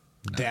sure.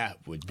 That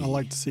would be. I'd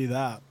like to see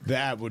that.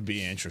 That would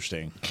be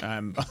interesting.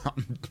 I'm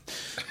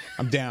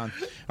down.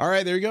 All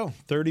right, there you go.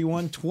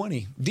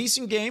 31-20.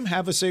 Decent game.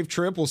 Have a safe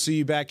trip. We'll see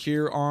you back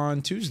here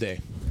on Tuesday.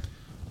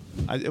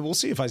 We'll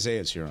see if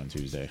Isaiah's here on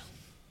Tuesday.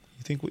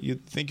 You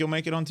think you'll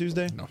make it on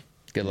Tuesday? No.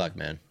 Good luck,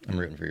 man. I'm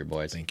rooting for your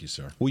boys. Thank you,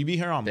 sir. Will you be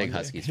here on Big Monday?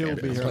 Huskies He'll fan.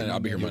 be here.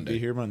 I'll be here Monday. Be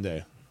here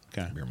Monday.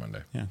 Okay. I'll be here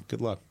Monday. Yeah.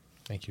 Good luck.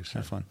 Thank you, sir.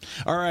 Have fun.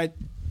 All right.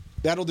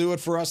 That'll do it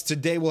for us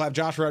today. We'll have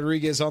Josh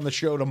Rodriguez on the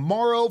show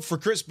tomorrow. For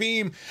Chris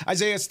Beam,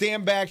 Isaiah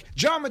Stanback,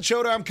 John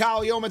Machota, I'm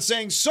Kyle Yeoman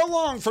saying so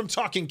long from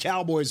Talking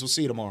Cowboys. We'll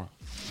see you tomorrow.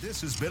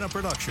 This has been a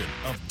production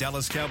of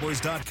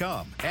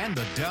DallasCowboys.com and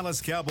the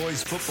Dallas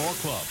Cowboys Football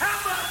Club. How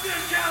about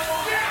this,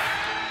 Cowboys? Yeah!